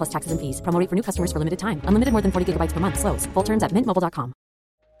for 3 months plus taxes and fees. Promo rate for new customers for limited time. Unlimited more than 40 gigabytes per month. Slows full terms at mintmobile.com.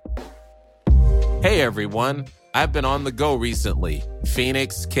 Hey everyone, I've been on the go recently.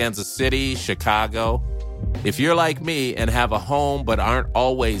 Phoenix, Kansas City, Chicago. If you're like me and have a home but aren't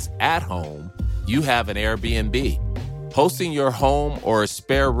always at home, you have an Airbnb. Hosting your home or a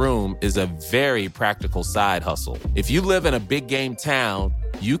spare room is a very practical side hustle. If you live in a big game town,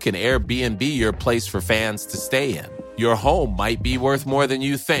 you can Airbnb your place for fans to stay in. Your home might be worth more than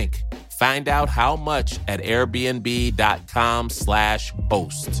you think. Find out how much at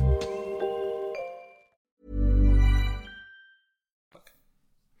airbnb.com/host.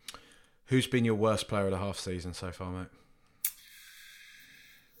 Who's been your worst player of the half season so far, mate?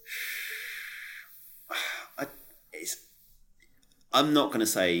 I'm not going to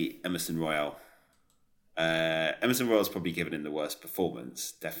say Emerson Royal. Emerson Royal's probably given him the worst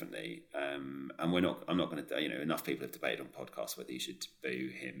performance, definitely. And I'm not going to. Enough people have debated on podcasts whether you should boo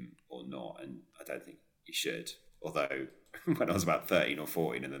him or not, and I don't think you should. Although when I was about 13 or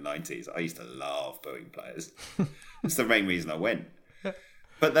 14 in the 90s, I used to love booing players. It's the main reason I went.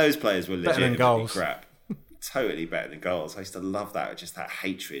 But those players were legitimately crap. Totally better than goals. I used to love that, just that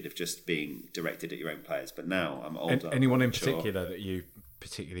hatred of just being directed at your own players. But now I'm older. Anyone in particular that you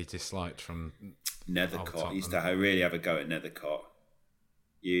particularly disliked from Nethercott? I used to really have a go at Nethercott.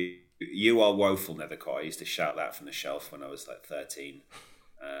 You are woeful, Nethercott. I used to shout that from the shelf when I was like 13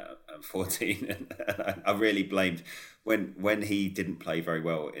 and 14. And I really blamed when he didn't play very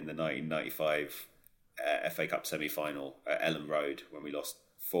well in the 1995 FA Cup semi-final at Ellen Road when we lost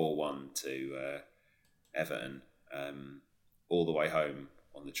 4-1 to Everton, all the way home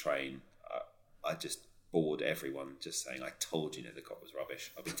on the train. I just bored everyone just saying, I told you Nethercott was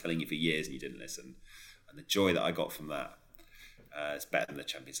rubbish. I've been telling you for years and you didn't listen. And the joy that I got from that is better than the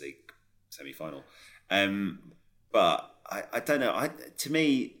Champions League semi-final. But I don't know. To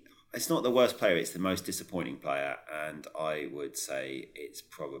me, it's not the worst player, it's the most disappointing player. And I would say it's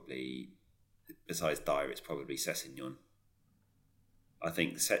probably, besides Dyer, it's probably Sessegnon. I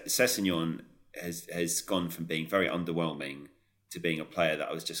think Sessegnon has gone from being very underwhelming to being a player that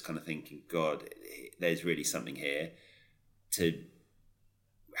I was just kind of thinking, God, there's really something here, to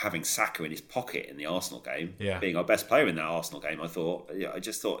having Saka in his pocket in the Arsenal game, being our best player in that Arsenal game. I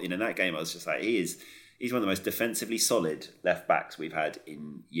just thought, in that game, I was just like, he's one of the most defensively solid left backs we've had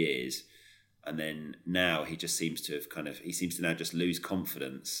in years. And then now he just seems to now just lose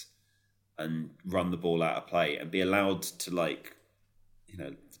confidence and run the ball out of play and be allowed to lack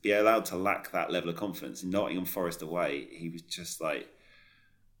that level of confidence. In Nottingham Forest away, he was just like,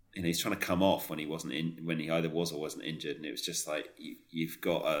 he's trying to come off when he either was or wasn't injured, and it was just like, you've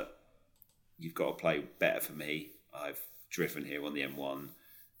got to play better for me. I've driven here on the M1,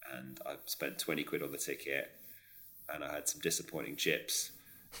 and I've spent 20 quid on the ticket, and I had some disappointing chips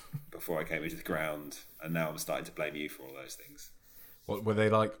before I came into the ground, and now I'm starting to blame you for all those things. What were they,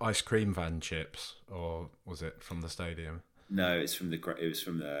 like ice cream van chips, or was it from the stadium? No, there was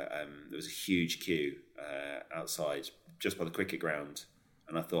a huge queue outside just by the cricket ground,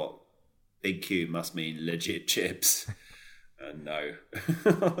 and I thought big queue must mean legit chips, and no,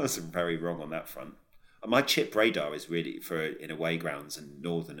 I was very wrong on that front. My chip radar is really, in away grounds and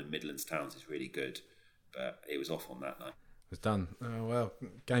northern and Midlands towns, is really good, but it was off on that night. It was done. Oh well,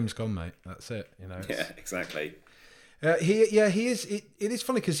 game's gone, mate. That's it. Yeah, exactly. He is. It is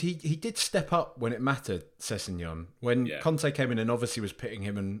funny because he did step up when it mattered, Sessegnon. When Conte came in and obviously was pitting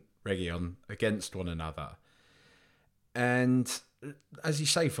him and Reguilon against one another. And as you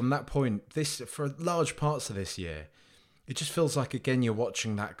say, from that point, for large parts of this year, it just feels like, again, you're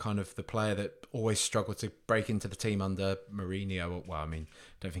watching that kind of the player that always struggled to break into the team under Mourinho. Well, I mean,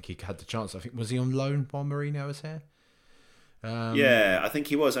 I don't think he had the chance. I think, was he on loan while Mourinho was here? I think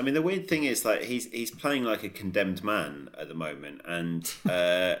he was. I mean, the weird thing is that he's playing like a condemned man at the moment, and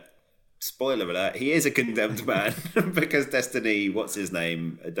spoiler alert, he is a condemned man because Destiny, what's his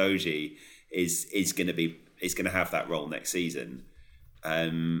name, Udogie, is going to have that role next season.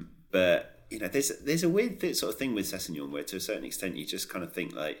 But there's a weird sort of thing with Sessegnon where, to a certain extent, you just kind of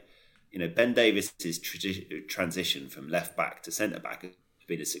think like, Ben Davis's transition from left back to centre back has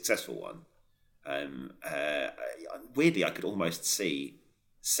been a successful one. Weirdly, I could almost see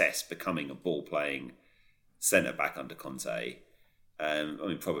Cess becoming a ball-playing centre-back under Conte. I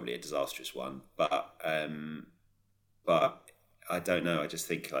mean, probably a disastrous one, but I don't know. I just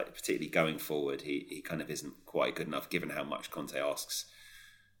think, like, particularly going forward, he kind of isn't quite good enough, given how much Conte asks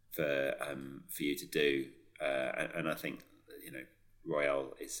for you to do. And I think,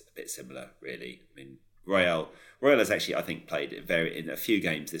 Royal is a bit similar, really. I mean, Royal has actually, I think, played in a few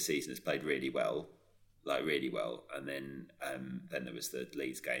games this season, has played really well. And then there was the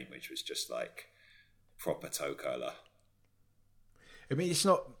Leeds game, which was just like proper toe curler. I mean, it's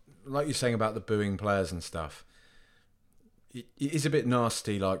not like you're saying about the booing players and stuff. it is a bit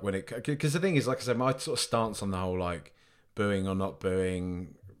nasty, like when it, because the thing is, like I said, my sort of stance on the whole like booing or not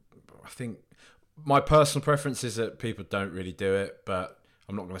booing, I think my personal preference is that people don't really do it, but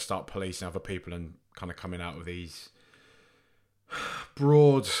I'm not going to start policing other people and kind of coming out with these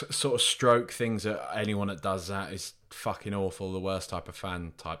broad sort of stroke things that anyone that does that is fucking awful, the worst type of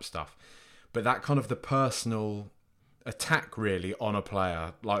fan type stuff. But that kind of the personal attack really on a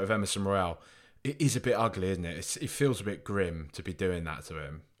player, like with Emerson Royal, it is a bit ugly, isn't it? It feels a bit grim to be doing that to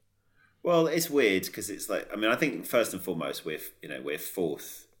him. Well, it's weird because it's like, I mean, I think first and foremost, we're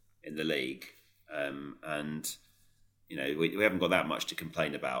fourth in the league, and we haven't got that much to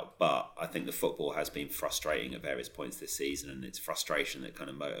complain about. But I think the football has been frustrating at various points this season, and it's frustration that kind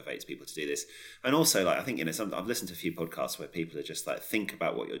of motivates people to do this. And also, like, I think I've listened to a few podcasts where people are just like, think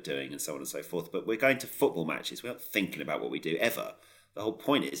about what you're doing and so on and so forth. But we're going to football matches, we're not thinking about what we do ever. The whole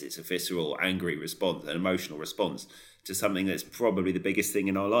point is it's a visceral, angry response, an emotional response to something that's probably the biggest thing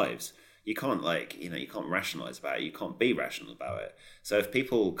in our lives. You can't you can't rationalise about it. You can't be rational about it. So if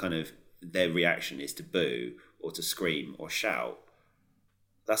people kind of, their reaction is to boo or to scream or shout,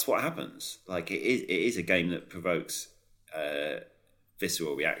 that's what happens. Like it is a game that provokes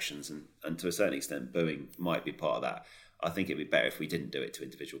visceral reactions, and to a certain extent, booing might be part of that. I think it'd be better if we didn't do it to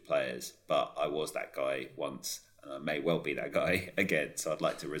individual players, but I was that guy once, and I may well be that guy again, so I'd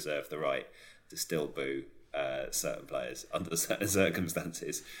like to reserve the right to still boo certain players under certain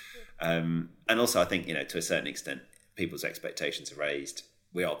circumstances. And also, I think, to a certain extent, people's expectations are raised.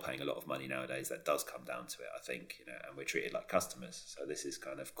 We are paying a lot of money nowadays. That does come down to it, I think, and we're treated like customers. So this is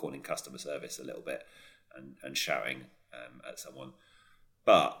kind of calling customer service a little bit and shouting at someone.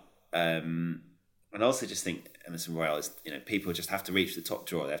 But and I also just think Emerson Royal is, people just have to reach the top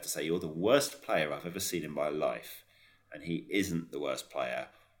drawer. They have to say, you're the worst player I've ever seen in my life. And he isn't the worst player.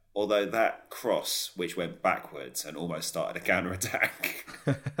 Although that cross, which went backwards and almost started a counter-attack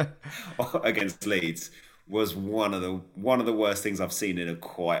against Leeds, was one of the worst things I've seen in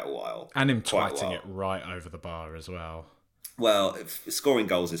quite a while. And him twatting it right over the bar as well. Well, scoring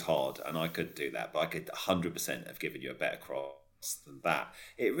goals is hard, and I couldn't do that, but I could 100% have given you a better cross than that.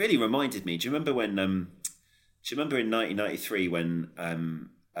 It really reminded me. Do you remember when? Do you remember in 1993 when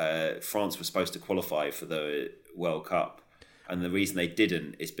France was supposed to qualify for the World Cup, and the reason they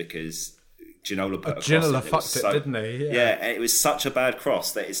didn't is because Ginola put a cross in. Ginola fucked it, didn't he? Yeah, it was such a bad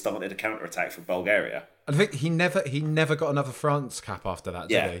cross that it started a counter attack for Bulgaria. I think he never got another France cap after that,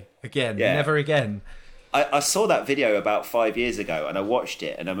 did he? Again, never again. I saw that video about 5 years ago, and I watched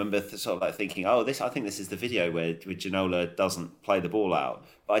it, and I remember sort of like thinking, I think this is the video where Ginola doesn't play the ball out.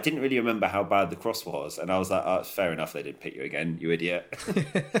 But I didn't really remember how bad the cross was, and I was like, oh, fair enough, they didn't pick you again, you idiot.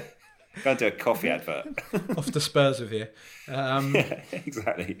 Go and do a coffee advert. Off to Spurs with you. Yeah,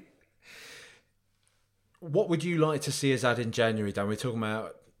 exactly. What would you like to see us add in January, Dan? We're talking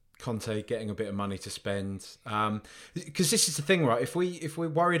about Conte getting a bit of money to spend, because this is the thing, right? If we're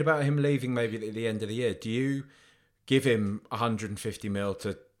worried about him leaving maybe at the end of the year, do you give him 150 mil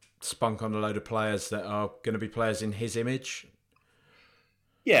to spunk on a load of players that are going to be players in his image?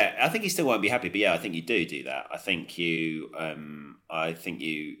 Yeah, I think he still won't be happy, but yeah, I think you do that. I think we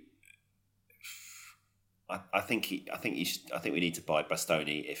need to buy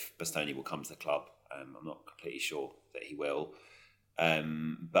Bastoni if Bastoni will come to the club. I'm not completely sure that he will.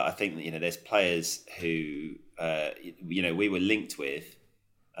 But I think that, there's players who, we were linked with,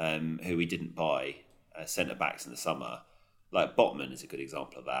 who we didn't buy, centre-backs in the summer. Like Botman is a good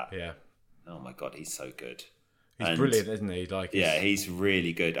example of that. Yeah. Oh my God, he's so good. He's brilliant, isn't he? He's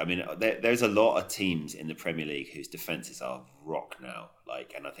really good. I mean, there's a lot of teams in the Premier League whose defences are rock now.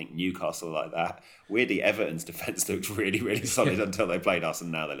 And I think Newcastle are like that. Weirdly, Everton's defence looked really, really solid until they played us,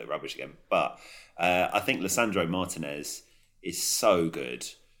 and now they look rubbish again. But I think Lisandro Martinez is so good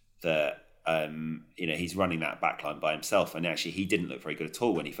that he's running that backline by himself, and actually he didn't look very good at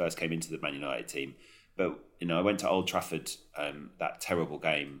all when he first came into the Man United team. But I went to Old Trafford, that terrible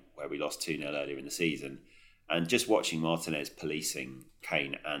game where we lost 2-0 earlier in the season, and just watching Martinez policing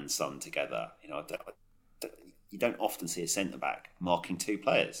Kane and Son together, you don't often see a centre back marking two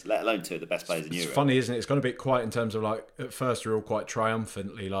players, let alone two of the best players in Europe. It's funny, isn't it? It's gone a bit quiet in terms of at first we're all quite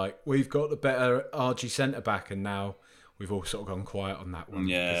triumphantly we've got the better RG centre back, and now we've all sort of gone quiet on that one.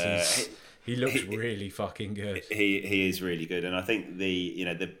 Yeah, he looks really fucking good. He is really good, and I think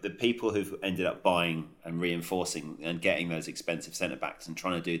the people who've ended up buying and reinforcing and getting those expensive centre backs and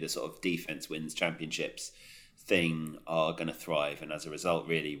trying to do the sort of defence wins championships thing are going to thrive, and as a result,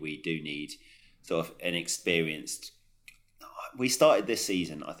 really, we do need sort of an experienced. We started this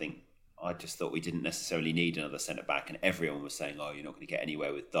season, I just thought we didn't necessarily need another centre back, and everyone was saying, "Oh, you're not going to get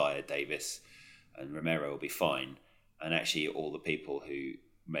anywhere with Dyer, Davis, and Romero will be fine." and actually all the people who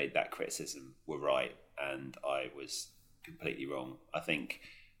made that criticism were right, and I was completely wrong. I think,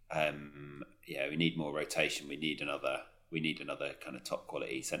 we need more rotation. We need another kind of top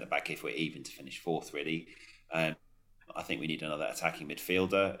quality centre back if we're even to finish fourth. Really, I think we need another attacking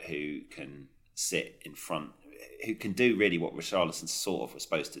midfielder who can sit in front, who can do really what Richarlison sort of was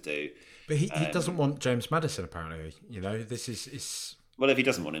supposed to do. But he doesn't want James Maddison, apparently. This is... Well, if he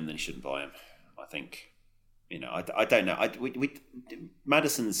doesn't want him, then he shouldn't buy him. I think, I don't know.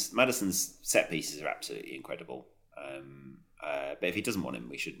 Maddison's set pieces are absolutely incredible. But if he doesn't want him,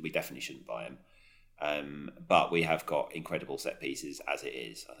 we definitely shouldn't buy him. But we have got incredible set pieces as it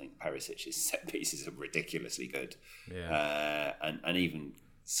is. I think Perisic's set pieces are ridiculously good. Yeah. And even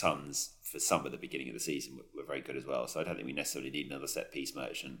Son's, for some at the beginning of the season, were very good as well. So I don't think we necessarily need another set piece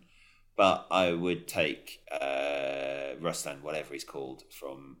merchant. But I would take Ruslan, whatever he's called,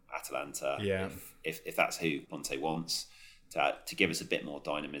 from Atalanta. Yeah. If that's who Conte wants, to give us a bit more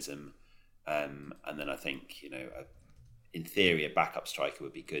dynamism. And then I think, in theory, a backup striker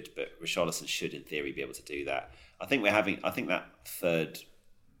would be good, but Richarlison should, in theory, be able to do that. I think we're having to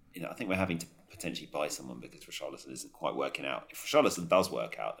potentially buy someone because Richarlison isn't quite working out. If Richarlison does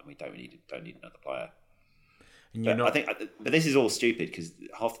work out, then we don't need another player. But this is all stupid because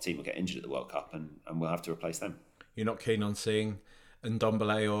half the team will get injured at the World Cup, and we'll have to replace them. You're not keen on seeing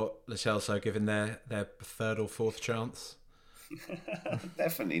Ndombele or Lo Celso given their third or fourth chance?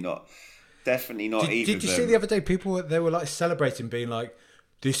 Definitely not. Definitely not. Did you see the other day they were like celebrating, being like,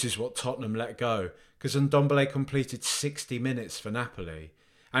 "This is what Tottenham let go," because Ndombele completed 60 minutes for Napoli,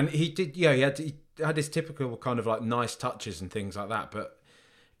 and he did. Yeah, he had his typical kind of like nice touches and things like that, but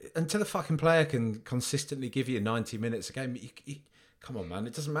until a fucking player can consistently give you 90 minutes a game, come on, man.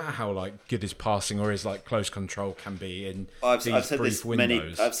 It doesn't matter how like good his passing or his like close control can be in these brief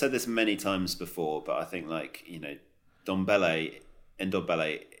windows. I've said this many times before, but I think Ndombele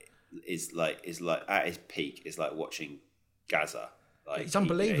is like at his peak is like watching Gaza. Like he's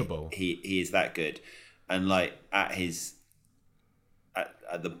unbelievable. He is that good, and like at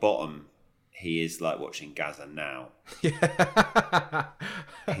the bottom, he is like watching Gaza now. Yeah.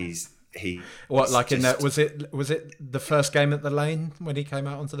 Was it the first game at the Lane when he came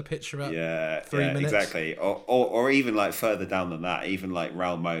out onto the pitch for about 3 minutes? Exactly. Or even like further down than that, even like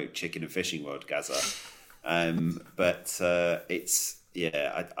Raoul Mo, Chicken and Fishing World Gaza.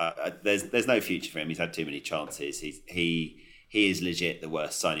 There's no future for him. He's had too many chances. He is legit the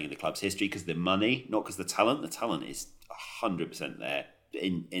worst signing in the club's history because the money, not because the talent. The talent is 100% there.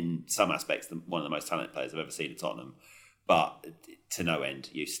 In some aspects, one of the most talented players I've ever seen at Tottenham, but to no end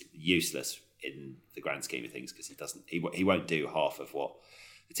useless in the grand scheme of things because he won't do half of what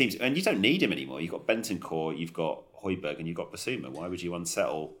the teams. And you don't need him anymore. You've got Bentancur, you've got Højbjerg, and you've got Basuma. Why would you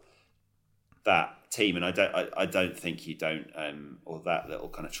unsettle that team? And I don't think you don't, or that little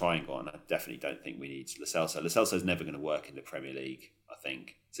kind of triangle. And I definitely don't think we need Lo Celso. Lo Celso is never going to work in the Premier League. I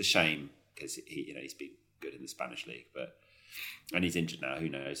think it's a shame because he's been good in the Spanish league, and he's injured now. Who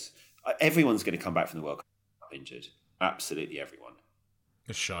knows? Everyone's going to come back from the World Cup injured. Absolutely everyone.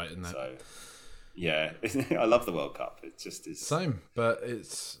 It's shite, isn't it? So, yeah, I love the World Cup. It just is same, but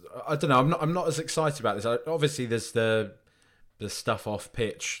I don't know. I'm not as excited about this. Obviously, there's the stuff off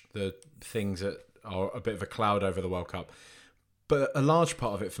pitch, the things that are a bit of a cloud over the World Cup. But a large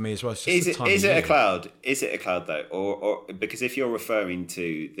part of it for me as well is just is it a cloud? Is it a cloud though, or because if you're referring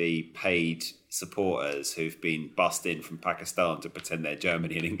to the paid supporters who've been bussed in from Pakistan to pretend they're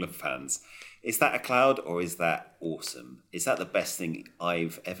Germany and England fans, is that a cloud or is that awesome? Is that the best thing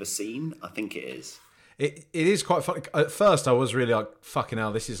I've ever seen? I think it is. It is quite funny. At first, I was really like, "Fucking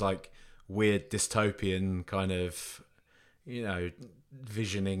hell, this is like weird dystopian kind of,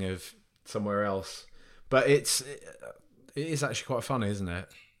 visioning of somewhere else." But it is actually quite funny, isn't it?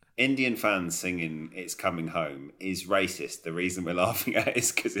 Indian fans singing "It's Coming Home" is racist. The reason we're laughing at it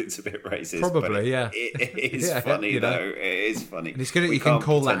is because it's a bit racist. Probably, yeah. It is funny, though. It is funny. And it's good that you can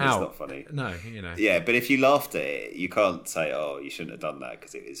call that out. It's not funny. No, Yeah, but if you laughed at it, you can't say, "Oh, you shouldn't have done that,"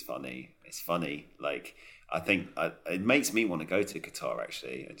 because it is funny. It's funny. Like, I think it makes me want to go to Qatar,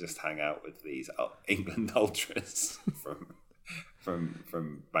 actually, and just hang out with these England ultras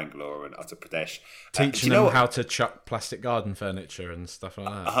from Bangalore and Uttar Pradesh. Teaching them how to chuck plastic garden furniture and stuff like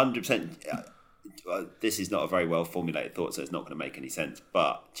that. 100%. This is not a very well formulated thought, so it's not going to make any sense.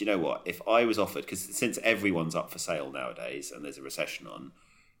 But do you know what? If I was offered, because since everyone's up for sale nowadays and there's a recession on,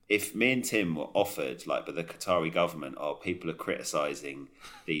 if me and Tim were offered, like, by the Qatari government, people are criticising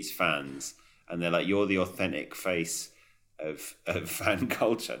these fans, and they're like, "You're the authentic face of fan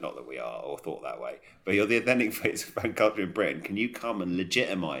culture," not that we are or thought that way, but you're the authentic face of fan culture in Britain. Can you come and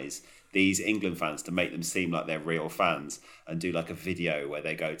legitimise these England fans to make them seem like they're real fans and do like a video where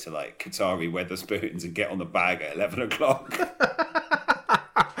they go to like Qatari Wetherspoons and get on the bag at 11 o'clock.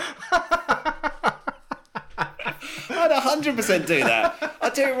 I'd 100% do that.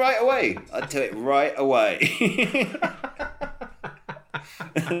 I'd do it right away.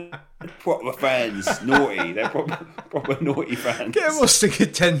 Proper fans, naughty. They're proper naughty fans. Get them all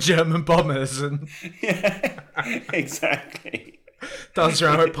sticking 10 German bombers and yeah, exactly. dance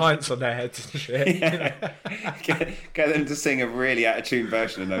around with pints on their heads and shit. Yeah. Get them to sing a really out-of-tune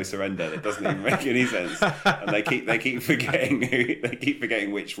version of No Surrender that doesn't even make any sense, and they keep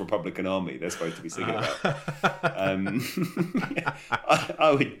forgetting which Republican army they're supposed to be singing about.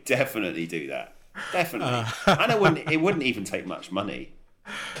 I would definitely do that. Definitely, and it wouldn't even take much money.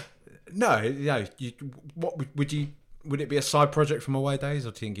 No. What would you? Would it be a side project from Away Days, or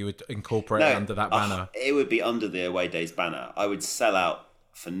do you think you would incorporate it under that banner? It would be under the Away Days banner. I would sell out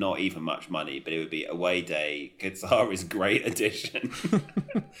for not even much money, but it would be Away Day. Qatar is great addition.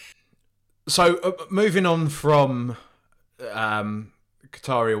 So moving on from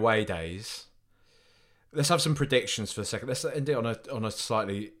Qatari Away Days, let's have some predictions for a second. Let's end it on a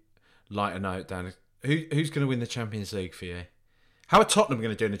slightly lighter note, Dan. Who's going to win the Champions League for you? How are Tottenham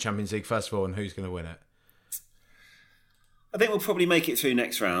going to do in the Champions League, first of all, and who's going to win it? I think we'll probably make it through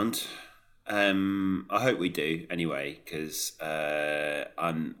next round. I hope we do anyway, because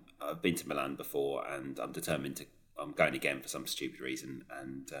I've been to Milan before and I'm going again for some stupid reason.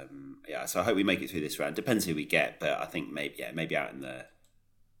 And so I hope we make it through this round. Depends who we get, but I think maybe out in the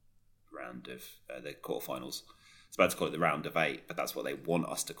round of the quarterfinals. I was about to call it the round of 8, but that's what they want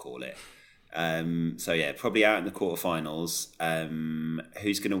us to call it. Probably out in the quarterfinals.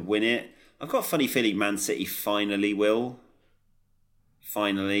 Who's going to win it? I've got a funny feeling Man City finally will.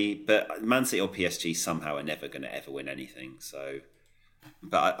 Finally, but Man City or PSG somehow are never going to ever win anything. So,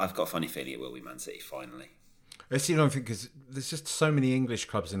 but I've got a funny feeling it will be Man City finally. I see. I don't think because there's just so many English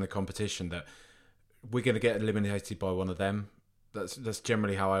clubs in the competition that we're going to get eliminated by one of them. That's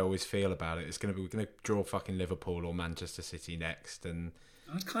generally how I always feel about it. We're going to draw fucking Liverpool or Manchester City next, and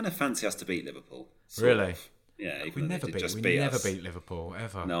I'd kind of fancy us to beat Liverpool. Really? Yeah, we never beat Liverpool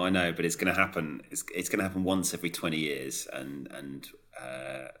ever. No, I know, but it's going to happen. It's going to happen once every 20 years, and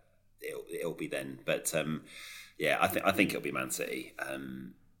it'll be then. But I think it'll be Man City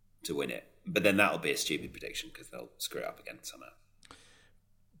to win it. But then that'll be a stupid prediction because they'll screw it up again somehow.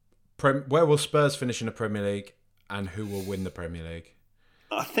 Where will Spurs finish in the Premier League, and who will win the Premier League?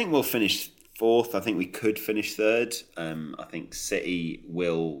 I think we'll finish 4th. I think we could finish 3rd. I think City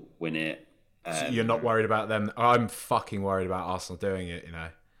will win it. So you're not worried about them? I'm fucking worried about Arsenal doing it, you know.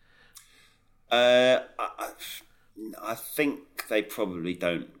 I think they probably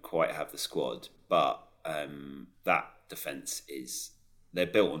don't quite have the squad, but that defence they're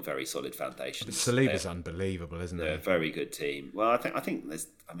built on very solid foundations. Saliba's unbelievable, isn't he? They're a very good team. Well, I think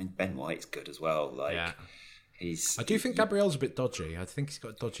Ben White's good as well. I do think Gabriel's a bit dodgy. I think he's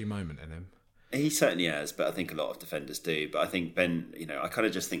got a dodgy moment in him. He certainly has, but I think a lot of defenders do. But I think Ben, I kind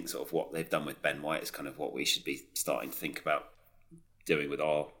of just think sort of what they've done with Ben White is kind of what we should be starting to think about doing with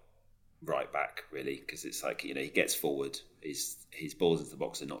our right back, really, because it's like, he gets forward, his balls into the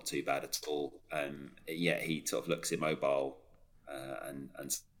box are not too bad at all, yet he sort of looks immobile and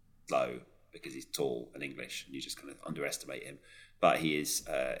slow because he's tall and English, and you just kind of underestimate him. But he is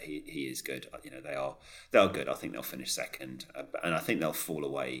good. They are good. I think they'll finish 2nd, and I think they'll fall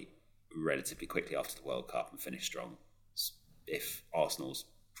away relatively quickly after the World Cup and finish strong if Arsenal's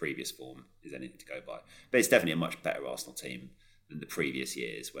previous form is anything to go by. But it's definitely a much better Arsenal team than the previous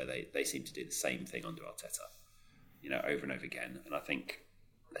years where they seem to do the same thing under Arteta, over and over again. And I think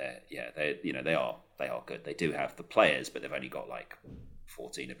they are good. They do have the players, but they've only got like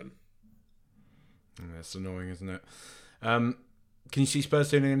 14 of them. That's annoying, isn't it? Can you see Spurs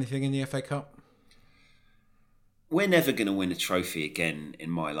doing anything in the FA Cup? We're never going to win a trophy again in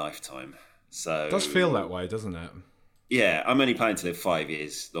my lifetime. So it does feel that way, doesn't it? Yeah, I'm only planning to live 5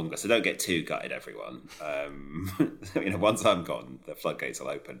 years longer, so don't get too gutted, everyone. Once I'm gone, the floodgates will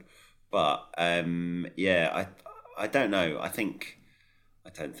open. But I don't know. I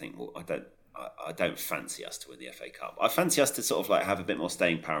don't fancy us to win the FA Cup. I fancy us to sort of like have a bit more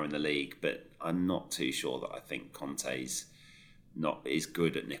staying power in the league, but I'm not too sure that I think Conte's is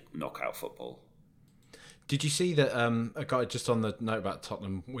good at knockout football. Did you see that a guy, just on the note about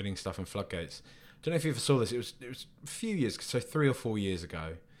Tottenham winning stuff and floodgates? I don't know if you ever saw this. It was a few years, so 3 or 4 years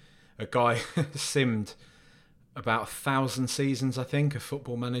ago. A guy simmed about 1,000 seasons, I think, of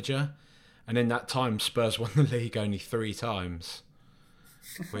Football Manager, and in that time, Spurs won the league only 3 times.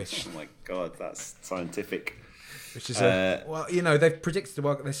 Which oh my god, that's scientific. Which is they've predicted the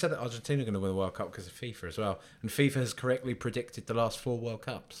World Cup. They said that Argentina are going to win the World Cup because of FIFA as well, and FIFA has correctly predicted the last 4 World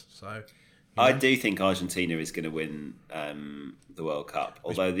Cups. So I do think Argentina is going to win the World Cup.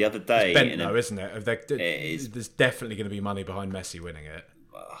 Although the other day, it's bent though, isn't it? There's definitely going to be money behind Messi winning it.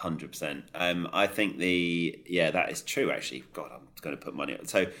 100%. I think that is true. Actually, God, I'm going to put money on.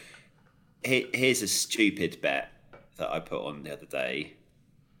 So here's a stupid bet that I put on the other day: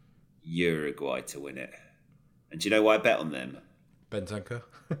 Uruguay to win it. And do you know why I bet on them? Bentancur.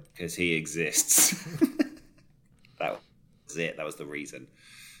 Because he exists. That was it. That was the reason.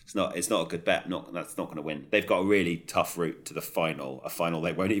 It's not a good bet. That's not going to win. They've got a really tough route to the final. A final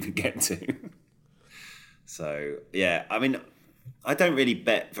they won't even get to. So yeah, I mean, I don't really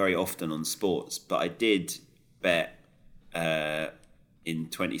bet very often on sports, but I did bet in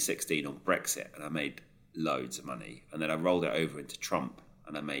 2016 on Brexit, and I made loads of money. And then I rolled it over into Trump,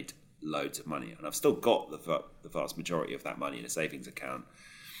 and I made loads of money, and I've still got the vast majority of that money in a savings account.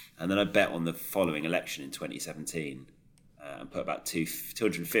 And then I bet on the following election in 2017 and put about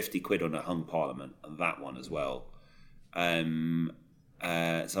 250 quid on a hung parliament, and that one as well. So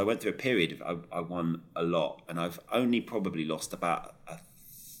I went through a period of I won a lot, and I've only probably lost about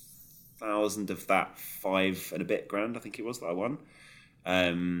 1,000 of that 5 and a bit grand, I think it was, that I won.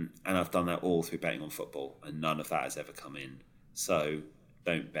 And I've done that all through betting on football, and none of that has ever come in. So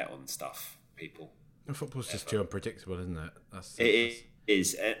don't bet on stuff, people. And football's just too unpredictable, isn't it? It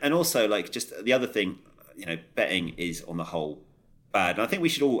is. And also, like, just the other thing, betting is on the whole bad. And I think we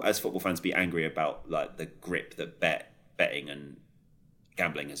should all, as football fans, be angry about like the grip that betting and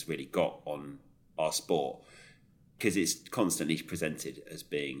gambling has really got on our sport, because it's constantly presented as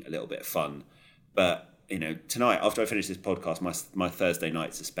being a little bit of fun. But tonight, after I finish this podcast, my Thursday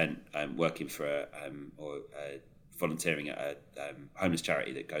nights are spent working for volunteering at a homeless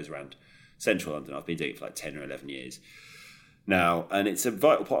charity that goes around central London. I've been doing it for like 10 or 11 years now, and it's a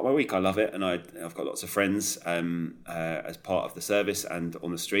vital part of my week. I love it, and I've got lots of friends as part of the service and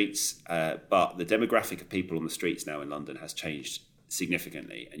on the streets. But the demographic of people on the streets now in London has changed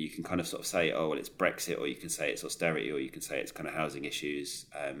significantly, and you can kind of sort of say, oh, well, it's Brexit, or you can say it's austerity, or you can say it's kind of housing issues.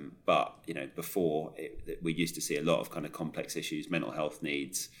 But before we used to see a lot of kind of complex issues, mental health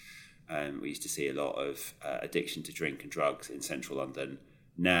needs. We used to see a lot of addiction to drink and drugs in central London.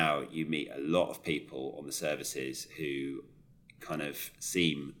 Now you meet a lot of people on the services who kind of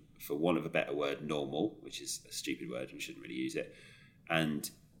seem, for want of a better word, normal, which is a stupid word and we shouldn't really use it. And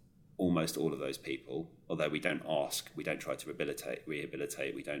almost all of those people, although we don't ask, we don't try to rehabilitate,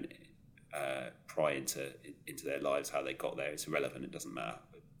 we don't pry into their lives, how they got there. It's irrelevant, it doesn't matter.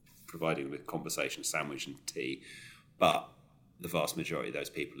 We're providing them with conversation, sandwich and tea. But the vast majority of those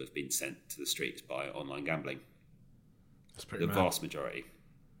people have been sent to the streets by online gambling. That's pretty mad. Vast majority.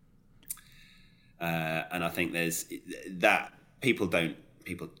 And I think there's that people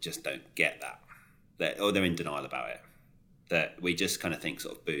just don't get that. They're in denial about it. That we just kind of think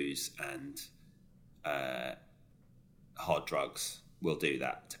sort of booze and hard drugs will do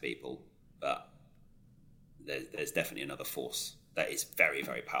that to people. But there's definitely another force that is very,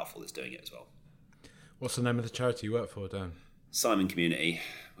 very powerful that's doing it as well. What's the name of the charity you work for, Dan? Simon Community.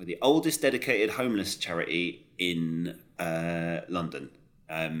 We're the oldest dedicated homeless charity in London.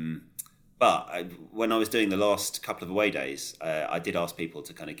 But when I was doing the last couple of away days, I did ask people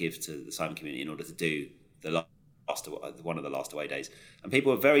to kind of give to the Simon Community in order to do one of the last away days, and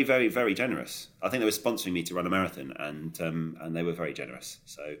people were very, very, very generous. I think they were sponsoring me to run a marathon, and they were very generous.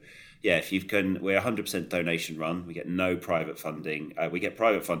 So, yeah, if you can, we're 100% donation run. We get no private funding. We get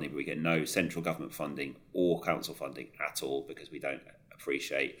private funding, but we get no central government funding or council funding at all, because we don't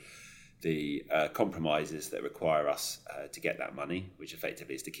appreciate the compromises that require us to get that money, which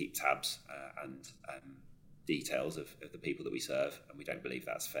effectively is to keep tabs and details of the people that we serve, and we don't believe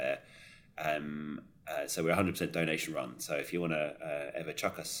that's fair. So we're 100% donation run. So if you want to ever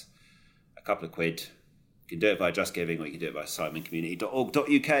chuck us a couple of quid, you can do it via Just Giving, or you can do it via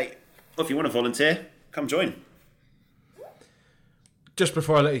simoncommunity.org.uk. Or if you want to volunteer, come join. Just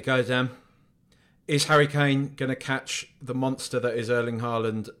before I let you go, Dan, is Harry Kane going to catch the monster that is Erling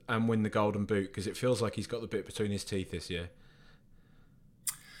Haaland and win the Golden Boot? Because it feels like he's got the bit between his teeth this year.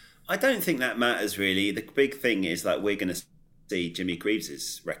 I don't think that matters really. The big thing is that we're going to see Jimmy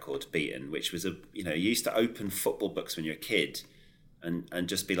Greaves' record beaten, which was you used to open football books when you're a kid and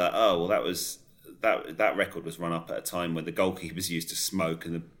just be like, oh, well, that record was run up at a time when the goalkeepers used to smoke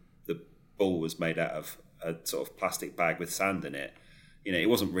and the ball was made out of a sort of plastic bag with sand in it. It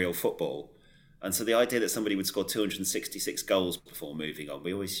wasn't real football. And so the idea that somebody would score 266 goals before moving on,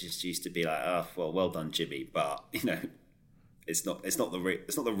 we always just used to be like, oh, well done, Jimmy. But it's not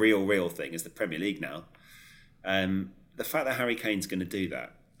the real thing. It's the Premier League now. The fact that Harry Kane's going to do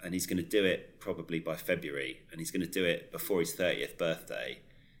that, and he's going to do it probably by February, and he's going to do it before his 30th birthday,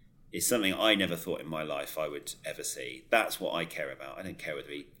 is something I never thought in my life I would ever see. That's what I care about. I don't care whether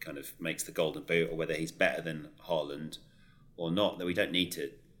he kind of makes the golden boot or whether he's better than Haaland or not. That we don't need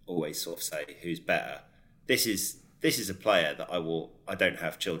to always sort of say who's better. This is a player that I don't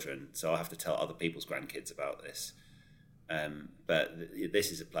have children, so I have to tell other people's grandkids about this. But this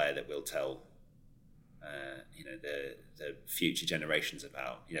is a player that will tell the future generations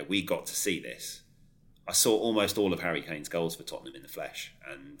about. We got to see this. I saw almost all of Harry Kane's goals for Tottenham in the flesh,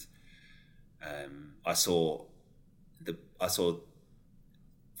 and I saw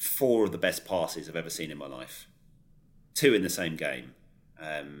 4 of the best passes I've ever seen in my life. 2 in the same game.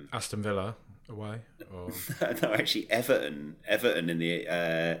 Aston Villa away, or no, actually Everton in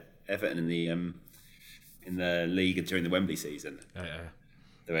the league during the Wembley season. Yeah.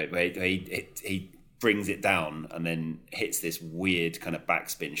 Where he brings it down and then hits this weird kind of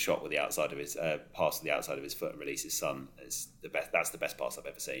backspin shot with the outside of his pass to the outside of his foot and releases Son. It's the best. That's the best pass I've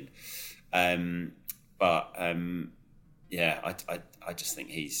ever seen. I just think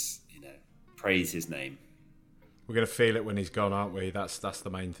he's praise his name. We're going to feel it when he's gone, aren't we? That's the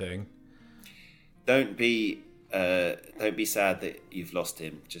main thing. Don't be sad that you've lost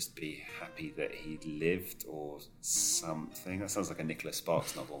him. Just be happy that he lived or something. That sounds like a Nicholas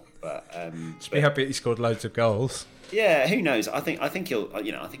Sparks novel. But be happy that he scored loads of goals. Yeah, who knows? I think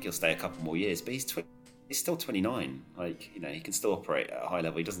he'll stay a couple more years. But he's still 29. He can still operate at a high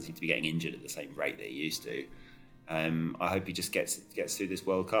level. He doesn't seem to be getting injured at the same rate that he used to. I hope he just gets through this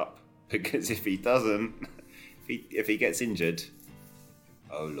World Cup, because if he doesn't, if he gets injured,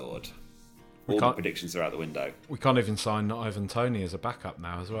 oh Lord. All the predictions are out the window. We can't even sign Ivan Toney as a backup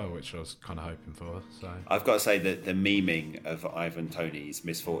now as well, which I was kind of hoping for. So I've got to say that the memeing of Ivan Toney's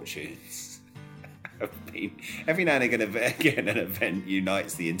misfortunes every now and again an event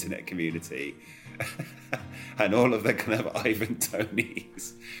unites the internet community, and all of the kind of Ivan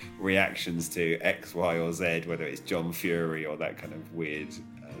Toney's reactions to X, Y, or Z, whether it's John Fury or that kind of weird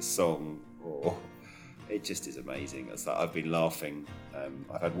song, or it just is amazing. It's like I've been laughing.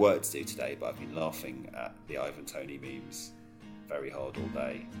 I've had work to do today, but I've been laughing at the Ivan Toney memes very hard all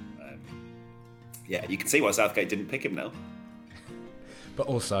day. You can see why Southgate didn't pick him now. But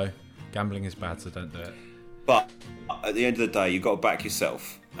also, gambling is bad, so don't do it. But at the end of the day, you've got to back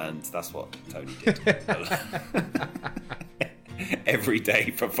yourself, and that's what Toney did. Every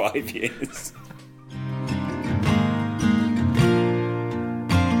day for 5 years.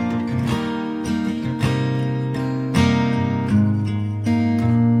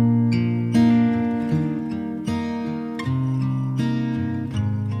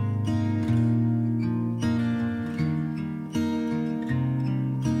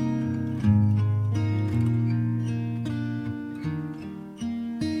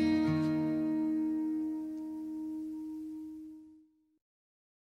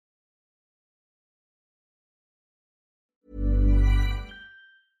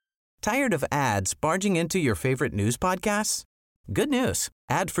 Tired of ads barging into your favorite news podcasts? Good news.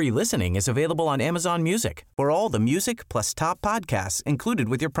 Ad-free listening is available on Amazon Music for all the music plus top podcasts included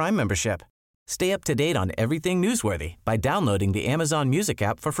with your Prime membership. Stay up to date on everything newsworthy by downloading the Amazon Music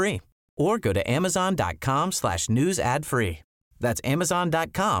app for free, or go to amazon.com/news ad free. That's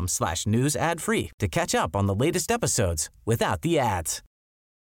amazon.com/news ad free to catch up on the latest episodes without the ads.